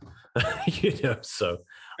 Beza, so.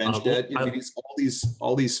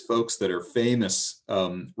 All these folks that are famous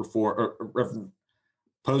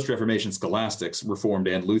post-Reformation scholastics, Reformed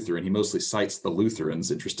and Lutheran. He mostly cites the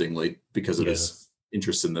Lutherans, interestingly, because of Yeah. his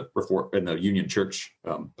interest in the Union Church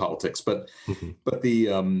politics. But Hmm.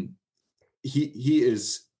 the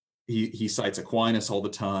he cites Aquinas all the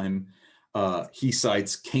time. He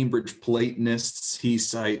cites Cambridge Platonists. He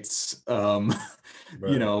cites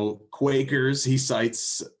Right. Quakers. He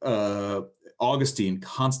cites Augustine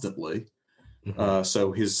constantly. Hmm.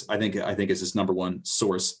 So I think is his number one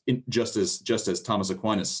source, just as Thomas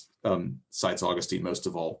Aquinas cites Augustine most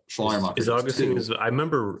of all. Schleiermacher Is does Augustine? too. Because I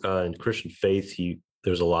remember in Christian Faith,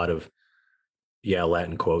 there's a lot of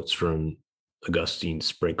Latin quotes from Augustine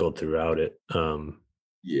sprinkled throughout it.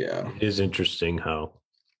 Yeah, It is interesting um,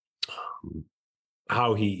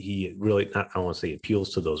 how he really, I don't want to say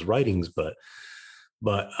appeals to those writings, but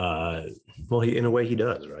well, in a way he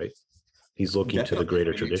does, right? He's looking to the definitely.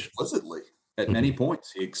 greater I mean, tradition. explicitly at many Hmm.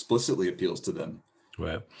 points, he explicitly appeals to them.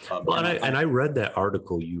 Right. Well, And I read that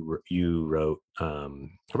article you wrote. I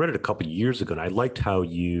read it a couple of years ago, and I liked how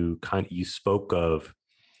you spoke of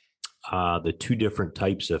the two different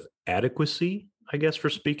types of adequacy, I guess, for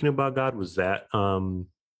speaking about God. Was that,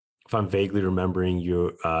 if I'm vaguely remembering,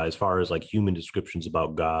 you as far as like human descriptions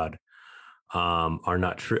about God are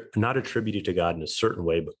not attributed to God in a certain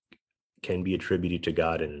way, but can be attributed to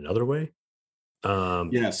God in another way. Um,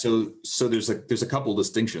 yeah, so there's a couple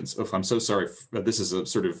distinctions. Oh, I'm so sorry. This is a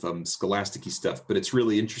sort of scholasticy stuff, but it's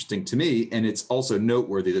really interesting to me, and it's also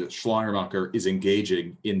noteworthy that Schleiermacher is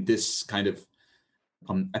engaging in this kind of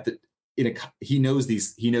at the in a he knows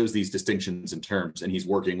these distinctions and terms, and he's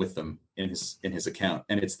working with them in his account.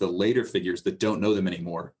 And it's the later figures that don't know them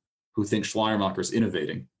anymore who think Schleiermacher's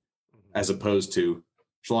innovating, as opposed to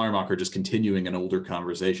Schleiermacher just continuing an older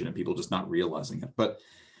conversation and people just not realizing it. But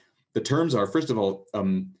the terms are, first of all,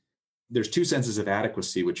 there's two senses of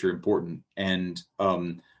adequacy which are important, and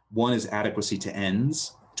one is adequacy to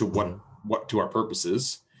ends, to mhm. what to our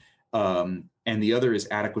purposes, and the other is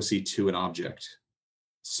adequacy to an object.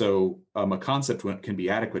 So a concept can be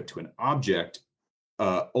adequate to an object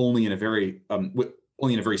only in a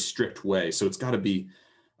very strict way. So it's got to be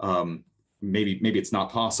maybe it's not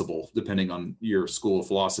possible depending on your school of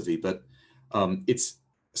philosophy, but it's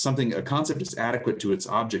a concept is adequate to its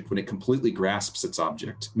object when it completely grasps its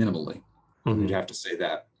object minimally. We'd Mhm. have to say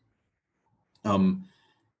that. Um,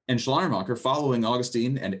 and Schleiermacher, following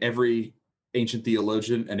Augustine and every ancient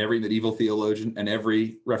theologian and every medieval theologian and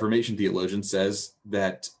every Reformation theologian, says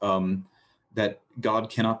that that God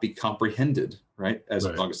cannot be comprehended. Right, as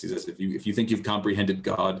Right. Augustine says, if you think you've comprehended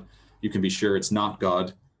God, you can be sure it's not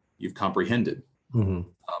God you've comprehended. Mhm.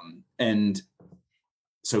 And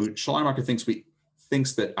so Schleiermacher thinks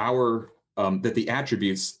that that the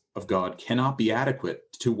attributes of God cannot be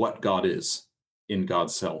adequate to what God is in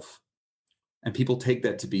God's self. And people take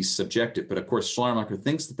that to be subjective. But of course, Schleiermacher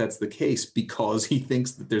thinks that that's the case because he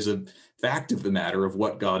thinks that there's a fact of the matter of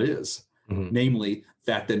what God is, Mhm. namely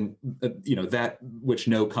that that which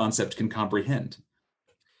no concept can comprehend.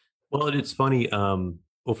 Well, it's funny.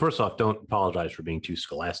 Well, first off, don't apologize for being too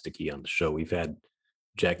scholastic-y on the show. We've had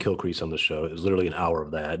Jack Kilcrease on the show. It was literally an hour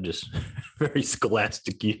of that, just very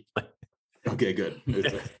scholastic-y. Okay, good.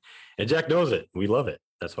 And Jack knows it. We love it.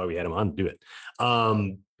 That's why we had him on to do it.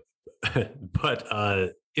 Um, but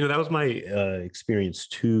that was my experience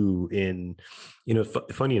too.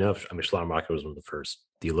 Funny enough, I mean, Schleiermacher was one of the first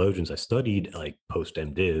theologians I studied, like post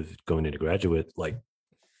MDiv, going into graduate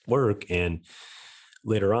work, and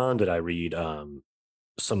later on did I read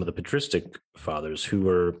some of the patristic fathers who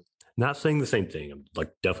were not saying the same thing. I'm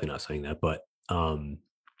like definitely not saying that, but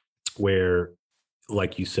where,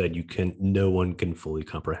 like you said, no one can fully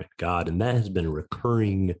comprehend God, and that has been a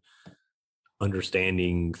recurring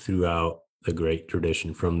understanding throughout the great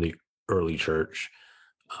tradition from the early church,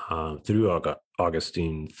 through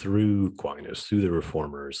Augustine, through Aquinas, through the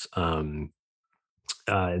reformers, and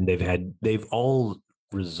they've all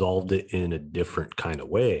resolved it in a different kind of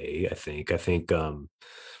way. I think the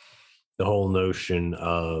whole notion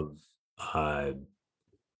of uh,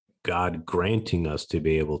 God granting us to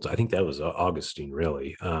be able to, I think that was Augustine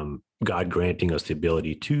really, God granting us the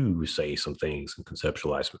ability to say some things and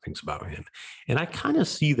conceptualize some things about him. And I kind of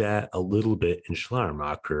see that a little bit in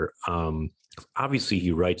Schleiermacher. Obviously,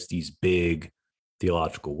 he writes these big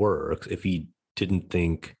theological works. If he didn't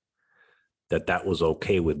think that that was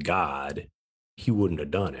okay with God, he wouldn't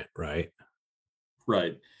have done it, right?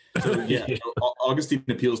 Right. So yeah, Yeah. so Augustine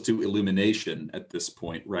appeals to illumination at this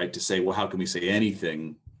point, right? To say, well, how can we say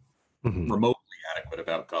anything Mhm. remotely adequate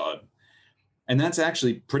about God? And that's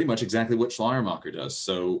actually pretty much exactly what Schleiermacher does.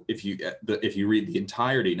 So if you read the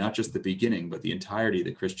entirety, not just the beginning, but the entirety of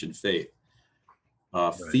the Christian faith,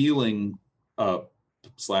 Right. feeling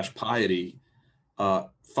slash piety,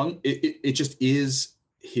 it just is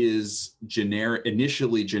his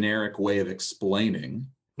initially generic way of explaining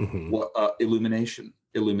what illumination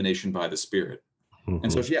by the Spirit.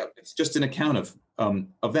 And so, yeah, it's just an account of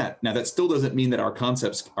that. Now, that still doesn't mean that our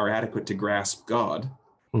concepts are adequate to grasp God,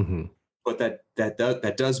 but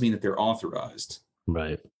that does mean that they're authorized.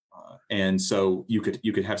 Right. And so you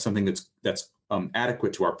could have something that's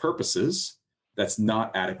adequate to our purposes, that's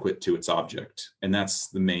not adequate to its object, and that's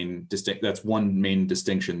that's one main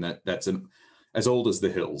distinction that's as old as the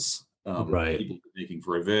hills. Right. People have been making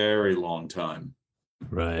for a very long time.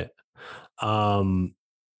 Right. I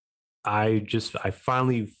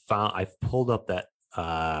finally pulled up that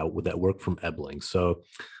with that work from Ebling. So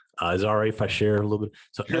is it all right if I share a little bit?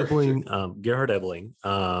 So Sure. Ebling, Gerhard Ebling,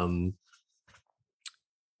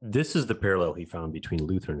 this is the parallel he found between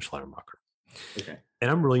Luther and Schleiermacher. Okay. And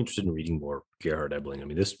I'm really interested in reading more Gerhard Ebling. I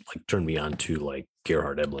mean, this like turned me on to like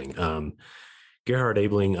Gerhard Ebling. Gerhard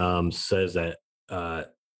Ebling says that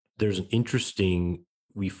there's an interesting,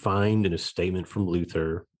 we find in a statement from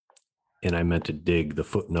Luther, and I meant to dig the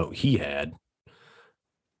footnote he had,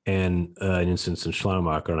 and an instance in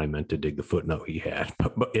Schleiermacher, and I meant to dig the footnote he had.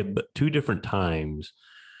 But two different times,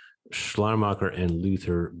 Schleiermacher and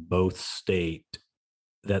Luther both state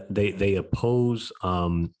that they oppose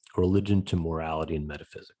religion to morality and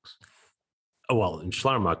metaphysics. Oh, well, in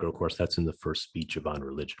Schleiermacher, of course, that's in the first speech of On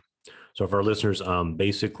Religion. So for our listeners,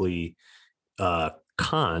 basically,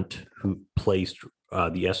 Kant, who placed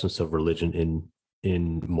the essence of religion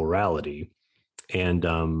in morality, and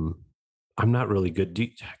I'm not really good.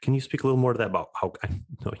 Can you speak a little more to that about how?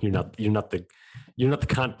 No, you're not the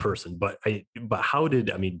Kant person, but how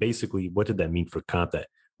did, I mean, basically, what did that mean for Kant that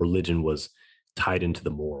religion was tied into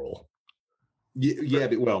the moral? Yeah,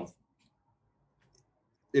 well,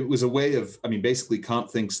 it was a way of, I mean, basically Kant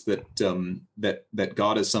thinks that that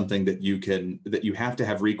God is something that you have to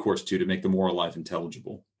have recourse to make the moral life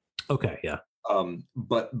intelligible. Okay, yeah.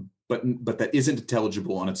 But that isn't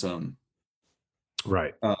intelligible on its own.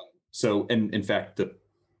 Right. So, and in fact,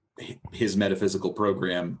 his metaphysical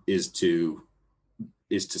program is to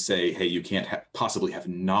say, hey, you can't possibly have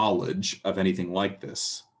knowledge of anything like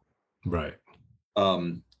this. Right.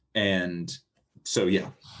 And so, yeah,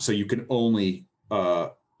 so you can only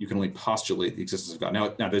postulate the existence of God.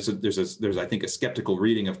 Now there's I think a skeptical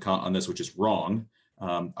reading of Kant on this, which is wrong.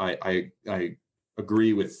 I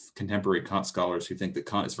agree with contemporary Kant scholars who think that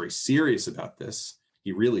Kant is very serious about this.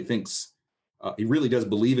 He really thinks, he really does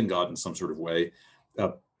believe in God in some sort of way,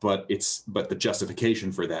 but the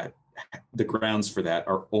justification for that, the grounds for that,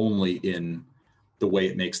 are only in the way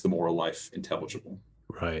it makes the moral life intelligible.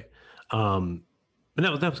 Right. And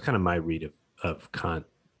that was kind of my read of Kant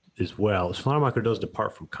as well. Schleiermacher does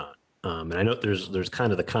depart from Kant. And I know there's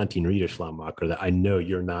kind of the Kantian read of Schleiermacher that I know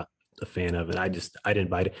you're not a fan of, and I didn't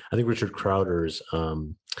buy it. I think Richard Crowder's,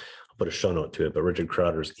 I'll put a show note to it, but Richard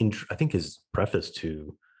Crowder's, I think his preface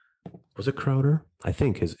to, was it Crowder? I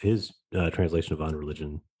think his translation of On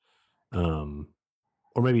Religion,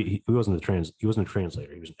 or maybe he wasn't a translator. He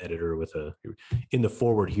was an editor in the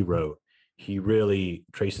foreword he wrote, he really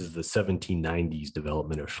traces the 1790s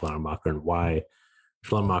development of Schleiermacher and why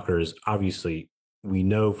Schleiermacher is, obviously, we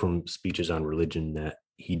know from speeches on religion that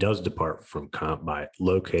he does depart from Kant by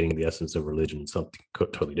locating the essence of religion in something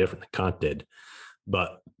totally different than Kant did.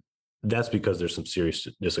 But that's because there's some serious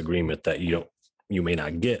disagreement that you may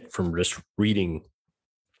not get from just reading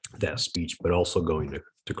that speech, but also going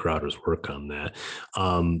to Crowder's work on that.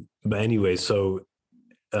 But anyway, so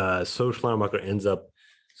Schleiermacher ends up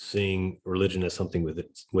seeing religion as something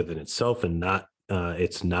within itself, and not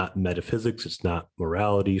it's not metaphysics, it's not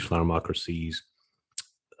morality. Schleiermacher sees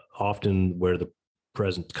often where the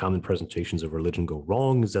common presentations of religion go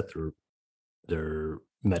wrong is that they're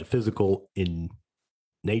metaphysical in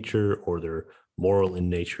nature or they're moral in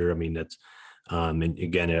nature. I mean, that's and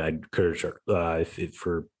again, I'd encourage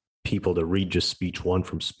for people to read just speech one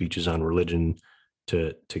from Speeches on Religion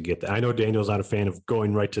to get that. I know Daniel's not a fan of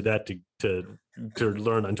going right to that to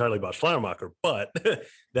learn entirely about Schleiermacher, but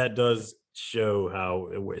that does show how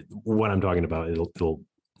what I'm talking about. It'll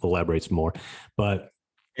elaborates more, but.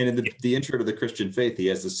 And in the intro to the Christian faith, he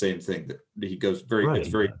has the same thing that he goes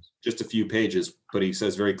just a few pages, but he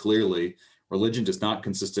says very clearly, religion does not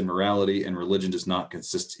consist in morality, and religion does not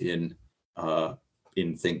consist in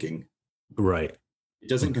thinking. Right. It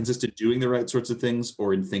doesn't consist in doing the right sorts of things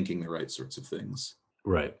or in thinking the right sorts of things.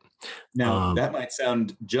 Right. Now, that might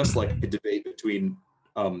sound just like a debate between,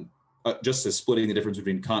 just as splitting the difference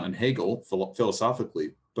between Kant and Hegel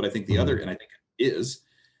philosophically, but I think the other, and I think it is,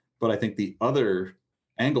 but I think the other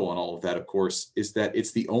angle on all of that, of course, is that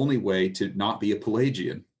it's the only way to not be a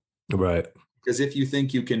Pelagian. Right. Because if you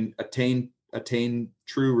think you can attain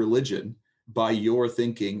true religion by your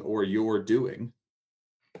thinking or your doing,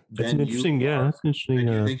 That's an then interesting, yeah, that's an interesting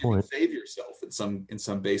you think you can point. save yourself in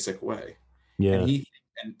some basic way. Yeah.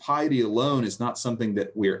 And piety alone is not something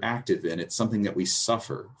that we're active in. It's something that we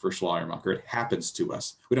suffer for Schleiermacher. It happens to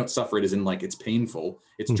us. We don't suffer it as in like it's painful,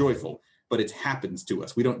 it's joyful, but it happens to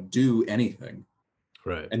us. We don't do anything.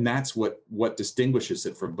 Right. And that's what distinguishes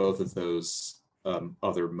it from both of those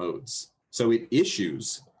other modes. So it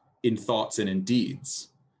issues in thoughts and in deeds,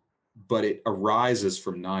 but it arises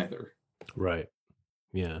from neither. Right.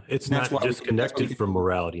 Yeah. It's And that's not why disconnected from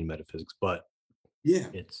morality and metaphysics, but yeah,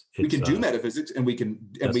 it's we can do metaphysics and we can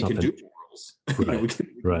do morals. Right.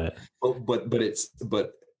 Right.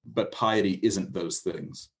 But piety isn't those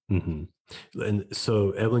things. Mm-hmm. And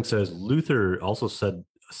so Ebling says Luther also said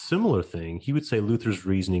a similar thing. He would say Luther's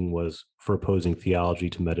reasoning was for opposing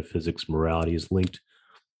theology to metaphysics. Morality is linked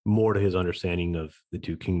more to his understanding of the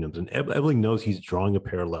two kingdoms. And Ebling knows he's drawing a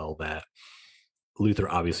parallel that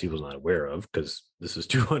Luther obviously was not aware of, because this is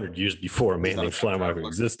 200 years before a man named Schleiermacher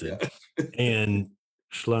existed. Yeah. And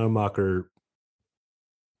Schleiermacher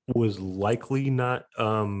was likely not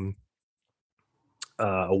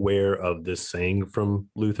aware of this saying from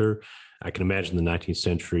Luther. I can imagine the 19th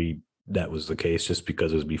century that was the case, just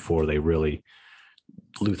because it was before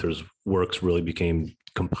Luther's works really became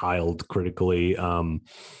compiled critically. So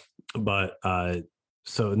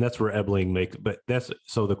that's where Ebling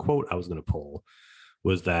so the quote I was going to pull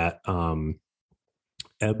was that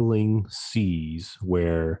Ebling sees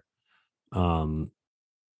where, or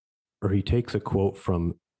he takes a quote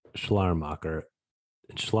from Schleiermacher,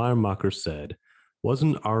 and Schleiermacher said,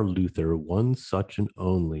 "Wasn't our Luther one such and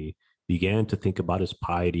only began to think about his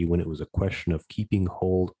piety when it was a question of keeping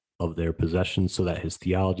hold of their possessions, so that his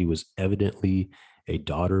theology was evidently a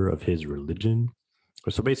daughter of his religion?"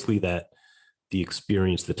 So basically that the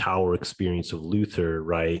tower experience of Luther,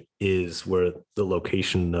 right, is where the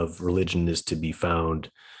location of religion is to be found.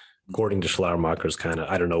 According to Schleiermacher's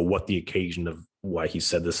I don't know what the occasion of why he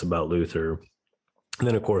said this about Luther. And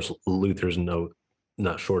then, of course, Luther's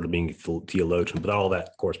not short of being a theologian, but all that,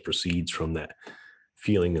 of course, proceeds from that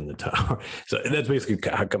feeling in the tower. So that's basically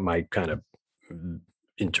my kind of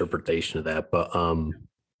interpretation of that. But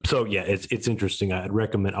so yeah, it's interesting. I'd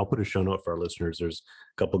recommend, I'll put a show note for our listeners. There's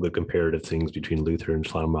a couple of good comparative things between Luther and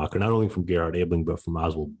Schleiermacher, not only from Gerhard Ebling, but from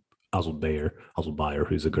Oswald Bayer,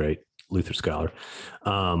 who's a great Luther scholar.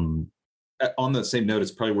 On the same note, it's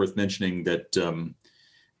probably worth mentioning that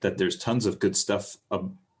that there's tons of good stuff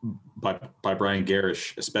by Brian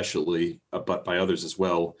Gerrish, especially, but by others as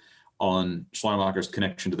well, on Schleiermacher's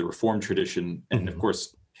connection to the Reformed tradition. And of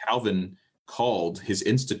course, Calvin called his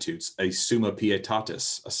institutes a Summa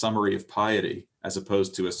Pietatis, a summary of piety, as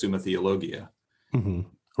opposed to a Summa Theologia.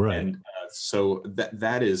 Right. And so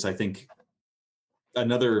that is, I think,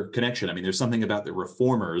 another connection. I mean, there's something about the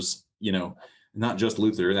reformers, not just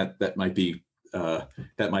Luther. That might be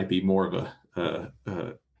more of a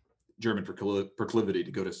German proclivity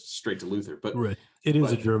to go straight to Luther, but right. It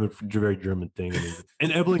is a very German thing. I mean,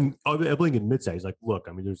 and Ebling admits that. He's like, look,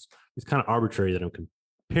 I mean, it's kind of arbitrary that I'm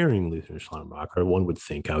comparing Luther and Schleiermacher. One would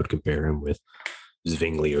think I would compare him with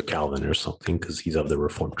Zwingli or Calvin or something, because he's of the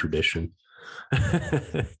Reformed tradition.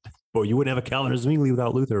 Well, you wouldn't have a Calvin or Zwingli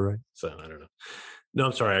without Luther, right? So I don't know. No,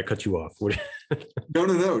 I'm sorry, I cut you off.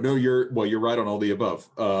 No. You're right on all the above.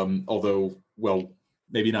 Although, well,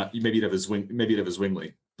 maybe not. Maybe you'd have a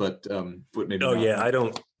Zwingli, but maybe. Oh not. Yeah,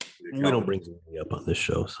 we don't bring Zwingli up on this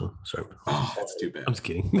show, so sorry. Oh, that's too bad. I'm just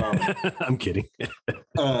kidding. I'm kidding.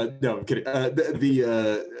 No, I'm kidding.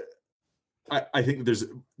 I think there's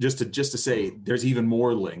just to say there's even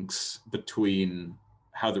more links between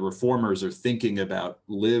how the reformers are thinking about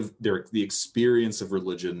the experience of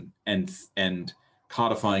religion and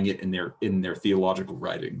codifying it in their theological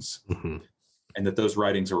writings, and that those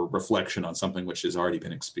writings are a reflection on something which has already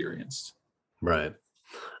been experienced. Right.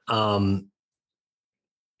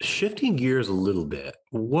 Shifting gears a little bit,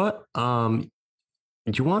 what do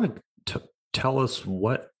you want to tell us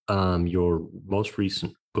what your most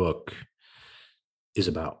recent book is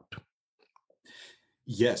about?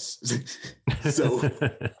 Yes. So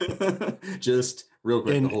just real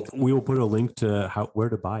quick, and we will put a link to where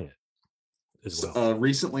to buy it as well.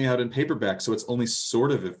 Recently out in paperback, so it's only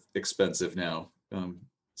sort of expensive now.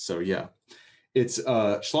 So yeah, it's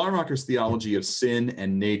Schleiermacher's Theology of Sin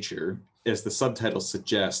and Nature, as the subtitle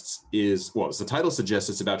suggests. As the title suggests,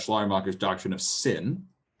 it's about Schleiermacher's doctrine of sin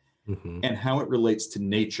and how it relates to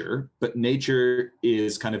nature. But nature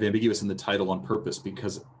is kind of ambiguous in the title on purpose,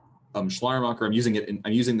 because Schleiermacher, I'm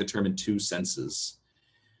using the term in two senses.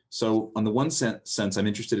 So on the one sense, I'm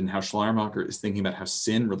interested in how Schleiermacher is thinking about how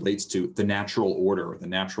sin relates to the natural order or the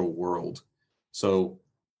natural world. So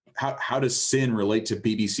how does sin relate to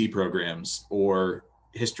BBC programs or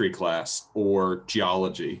history class or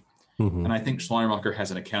geology? Mm-hmm. And I think Schleiermacher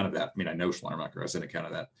has an account of that. I mean, I know Schleiermacher has an account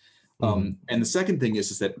of that. Mm-hmm. And the second thing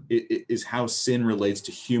is that it is how sin relates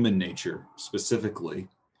to human nature specifically.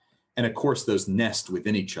 And of course, those nest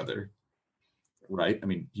within each other, right? I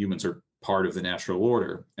mean, humans are part of the natural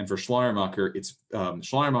order. And for Schleiermacher,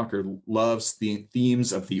 Schleiermacher loves the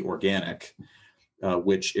themes of the organic,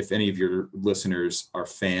 which, if any of your listeners are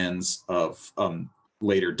fans of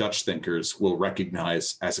later Dutch thinkers, will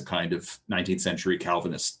recognize as a kind of 19th century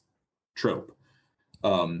Calvinist trope.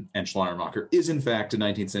 And Schleiermacher is, in fact, a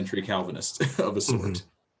 19th century Calvinist of a sort.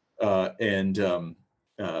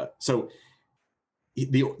 So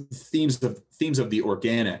the themes of the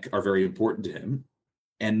organic are very important to him,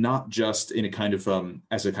 and not just in a kind of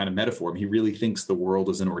as a kind of metaphor. He really thinks the world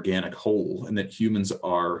is an organic whole, and that humans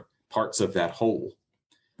are parts of that whole,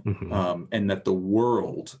 and that the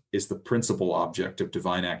world is the principal object of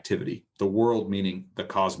divine activity. The world meaning the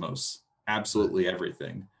cosmos, absolutely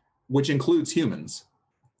everything, which includes humans,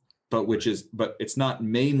 but it's not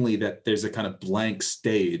mainly that there's a kind of blank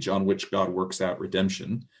stage on which God works out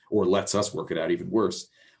redemption, or lets us work it out, even worse,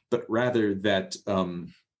 but rather that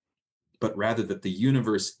the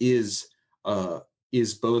universe is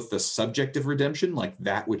both the subject of redemption, like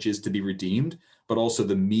that which is to be redeemed, but also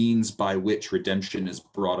the means by which redemption is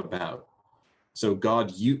brought about. So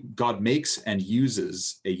God makes and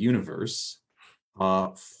uses a universe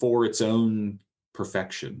for its own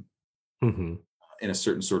perfection in a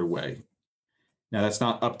certain sort of way. Now, that's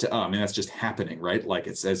not up to, I mean, that's just happening, right? Like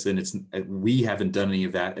we haven't done any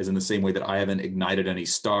of that, as in the same way that I haven't ignited any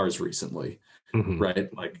stars recently.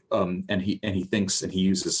 Right. Like, and he thinks, and he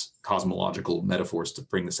uses cosmological metaphors to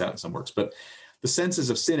bring this out in some works. But the senses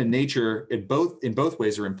of sin and nature in both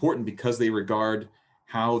ways are important, because they regard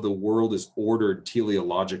how the world is ordered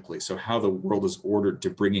teleologically. So how the world is ordered to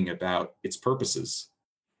bringing about its purposes.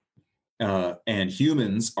 And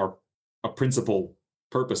humans are a principal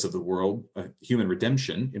purpose of the world, human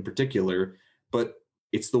redemption in particular, but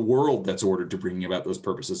it's the world that's ordered to bring about those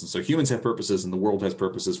purposes. And so humans have purposes and the world has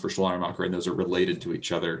purposes for Schleiermacher, and those are related to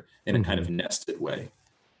each other in a kind of nested way.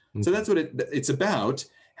 So that's what it's about.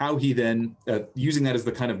 How he then, using that as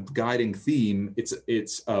the kind of guiding theme,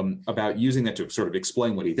 it's about using that to sort of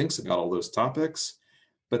explain what he thinks about all those topics,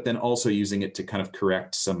 but then also using it to kind of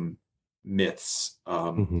correct some myths,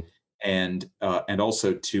 and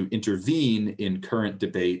also to intervene in current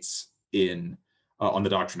debates on the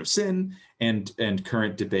doctrine of sin, and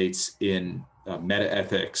current debates in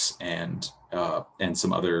metaethics and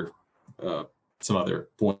some other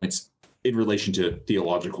points in relation to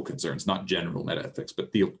theological concerns, not general metaethics,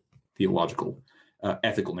 but theological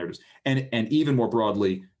ethical narratives, and even more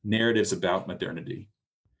broadly, narratives about modernity.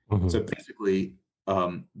 So basically,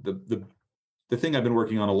 the thing I've been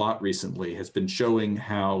working on a lot recently has been showing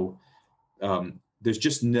how there's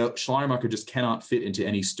just Schleiermacher just cannot fit into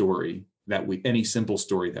any simple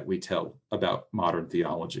story that we tell about modern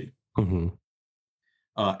theology. And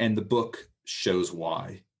the book shows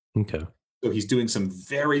why. Okay. So he's doing some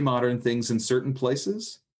very modern things in certain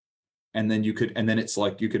places, and then it's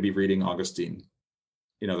like you could be reading Augustine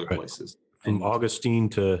in other places. From Augustine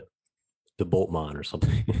to Boltmann or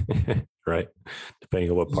something, right? Depending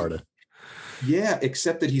on what part of. Yeah,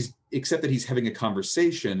 except that he's having a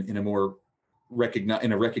conversation in a more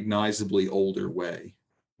recognizably older way.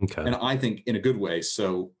 Okay. And I think in a good way.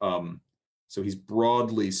 So he's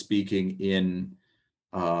broadly speaking in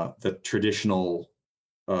the traditional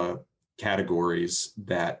categories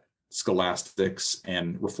that scholastics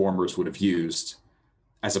and reformers would have used,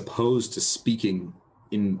 as opposed to speaking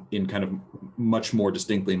in kind of much more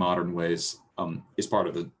distinctly modern ways, is part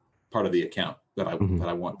of the account that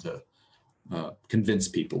I want to convince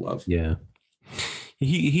people of. Yeah.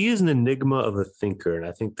 He is an enigma of a thinker, and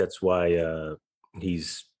I think that's why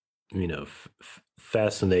he's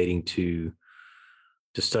fascinating to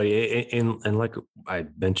study. And like I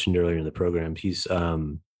mentioned earlier in the program, he's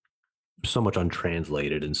so much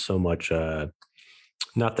untranslated, and so much.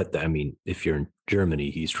 Not that I mean, if you're in Germany,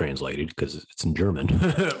 he's translated because it's in German,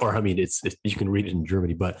 or I mean, it's you can read it in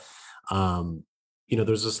Germany. But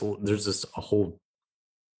there's this a whole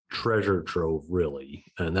treasure trove, really,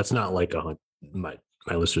 and that's not like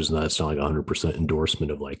my listeners know that's not like 100%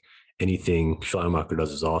 endorsement of like anything Schleiermacher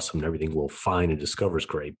does is awesome and everything we'll find and discover is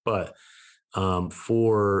great, but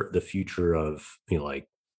for the future of like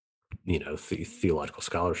theological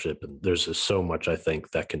scholarship. And there's just so much, I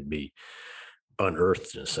think, that can be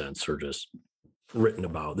unearthed in a sense, or just written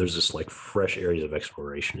about. There's just like fresh areas of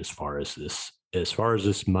exploration as far as this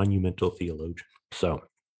monumental theologian. So,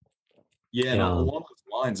 Yeah, and um, along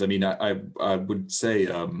those lines, I mean, I would say,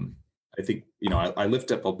 I think, I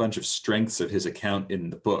lift up a bunch of strengths of his account in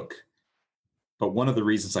the book. But one of the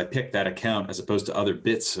reasons I picked that account as opposed to other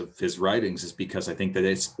bits of his writings is because I think that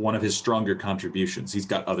it's one of his stronger contributions. He's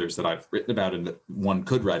got others that I've written about and that one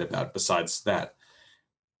could write about besides that.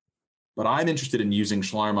 But I'm interested in using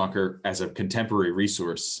Schleiermacher as a contemporary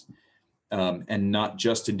resource, and not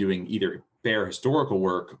just in doing either bare historical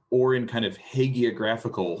work or in kind of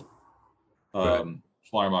hagiographical right,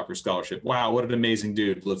 Schleiermacher scholarship. Wow, what an amazing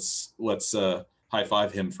dude! Let's high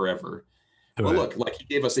five him forever. Well, right, look, like he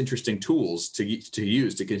gave us interesting tools to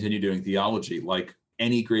use to continue doing theology. Like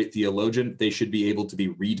any great theologian, they should be able to be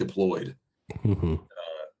redeployed. hmm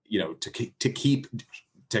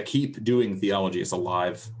To keep doing theology as a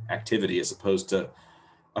live activity, as opposed to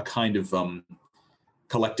a kind of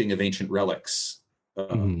collecting of ancient relics.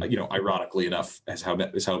 hmm Ironically enough, as how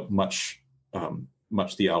much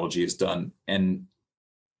theology is done, and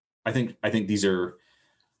I think these are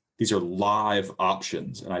live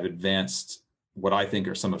options, and I've advanced what I think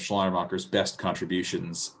are some of Schleiermacher's best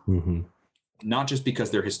contributions, hmm not just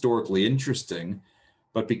because they're historically interesting,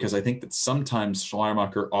 but because I think that sometimes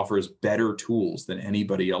Schleiermacher offers better tools than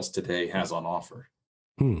anybody else today has on offer.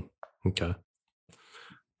 hmm. Okay.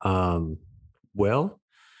 Um, well,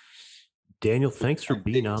 Daniel, thanks for I'm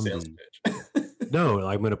being taking on sales the. pitch. No,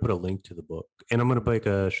 I'm going to put a link to the book, and I'm going to make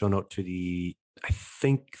a show note to I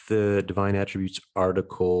think the Divine Attributes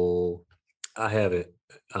article. I have it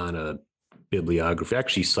on a bibliography.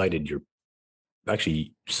 Actually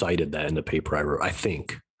cited that in the paper I wrote. I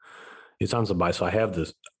think it's on some buy. So I have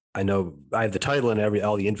this. I know I have the title and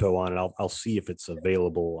all the info on it. I'll see if it's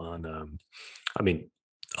available on. I mean,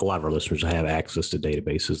 a lot of our listeners have access to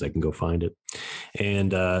databases; they can go find it,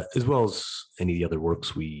 and as well as any of the other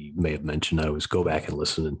works we may have mentioned. I always go back and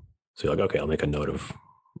listen and say, like, okay, I'll make a note of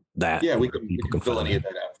that Yeah, we where can we people can can fill find any it. of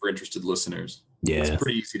that out for interested listeners. It's Yeah,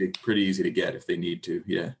 pretty easy to get if they need to.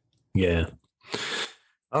 Yeah. yeah.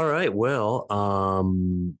 All right. Well,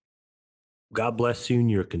 God bless you in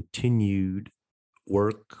your continued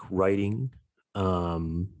work, writing,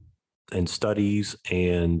 um, and studies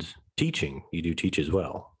and teaching. You do teach as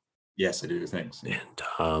well. Yes, I do. Thanks. Yeah.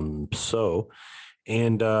 And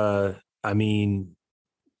and I mean,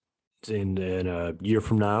 in a year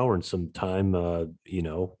from now or in some time,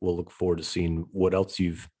 we'll look forward to seeing what else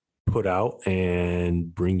you've put out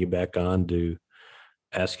and bring you back on to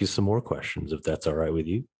ask you some more questions, if that's all right with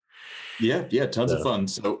you. Yeah, yeah, tons of So, fun.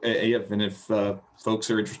 So, yeah, and if folks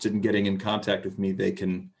are interested in getting in contact with me, they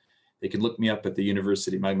can look me up at the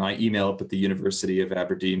university. My email up at the University of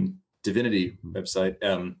Aberdeen Divinity mhm.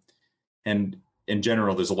 website. And in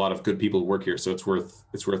general, there's a lot of good people who work here, so it's worth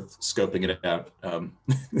scoping it out.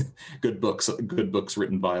 Good books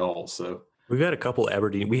written by all. So We've had a couple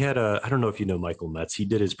Aberdeen. I don't know if you know Michael Metz. He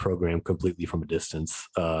did his program completely from a distance,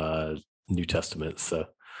 New Testament. So,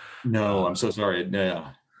 no, uh, I'm so sorry.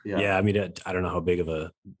 Yeah, yeah. yeah, I mean, I don't know how big of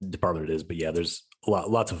a department it is, but yeah, there's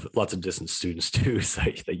lots of distance students too, so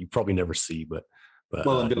that you probably never see. But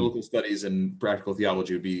Well, in he, biblical studies and practical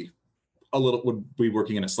theology would be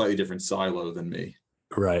working in a slightly different silo than me.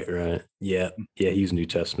 right, right, yeah, yeah, he's New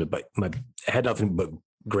Testament, but I had nothing but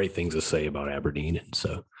great things to say about Aberdeen, and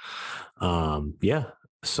so, yeah.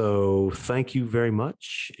 So thank you very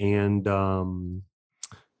much, and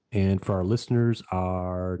for our listeners,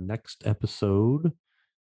 our next episode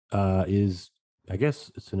is, I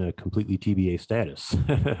guess it's in a completely TBA status,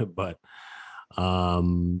 but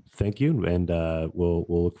thank you, and we'll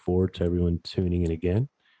look forward to everyone tuning in again.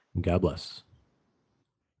 And God bless.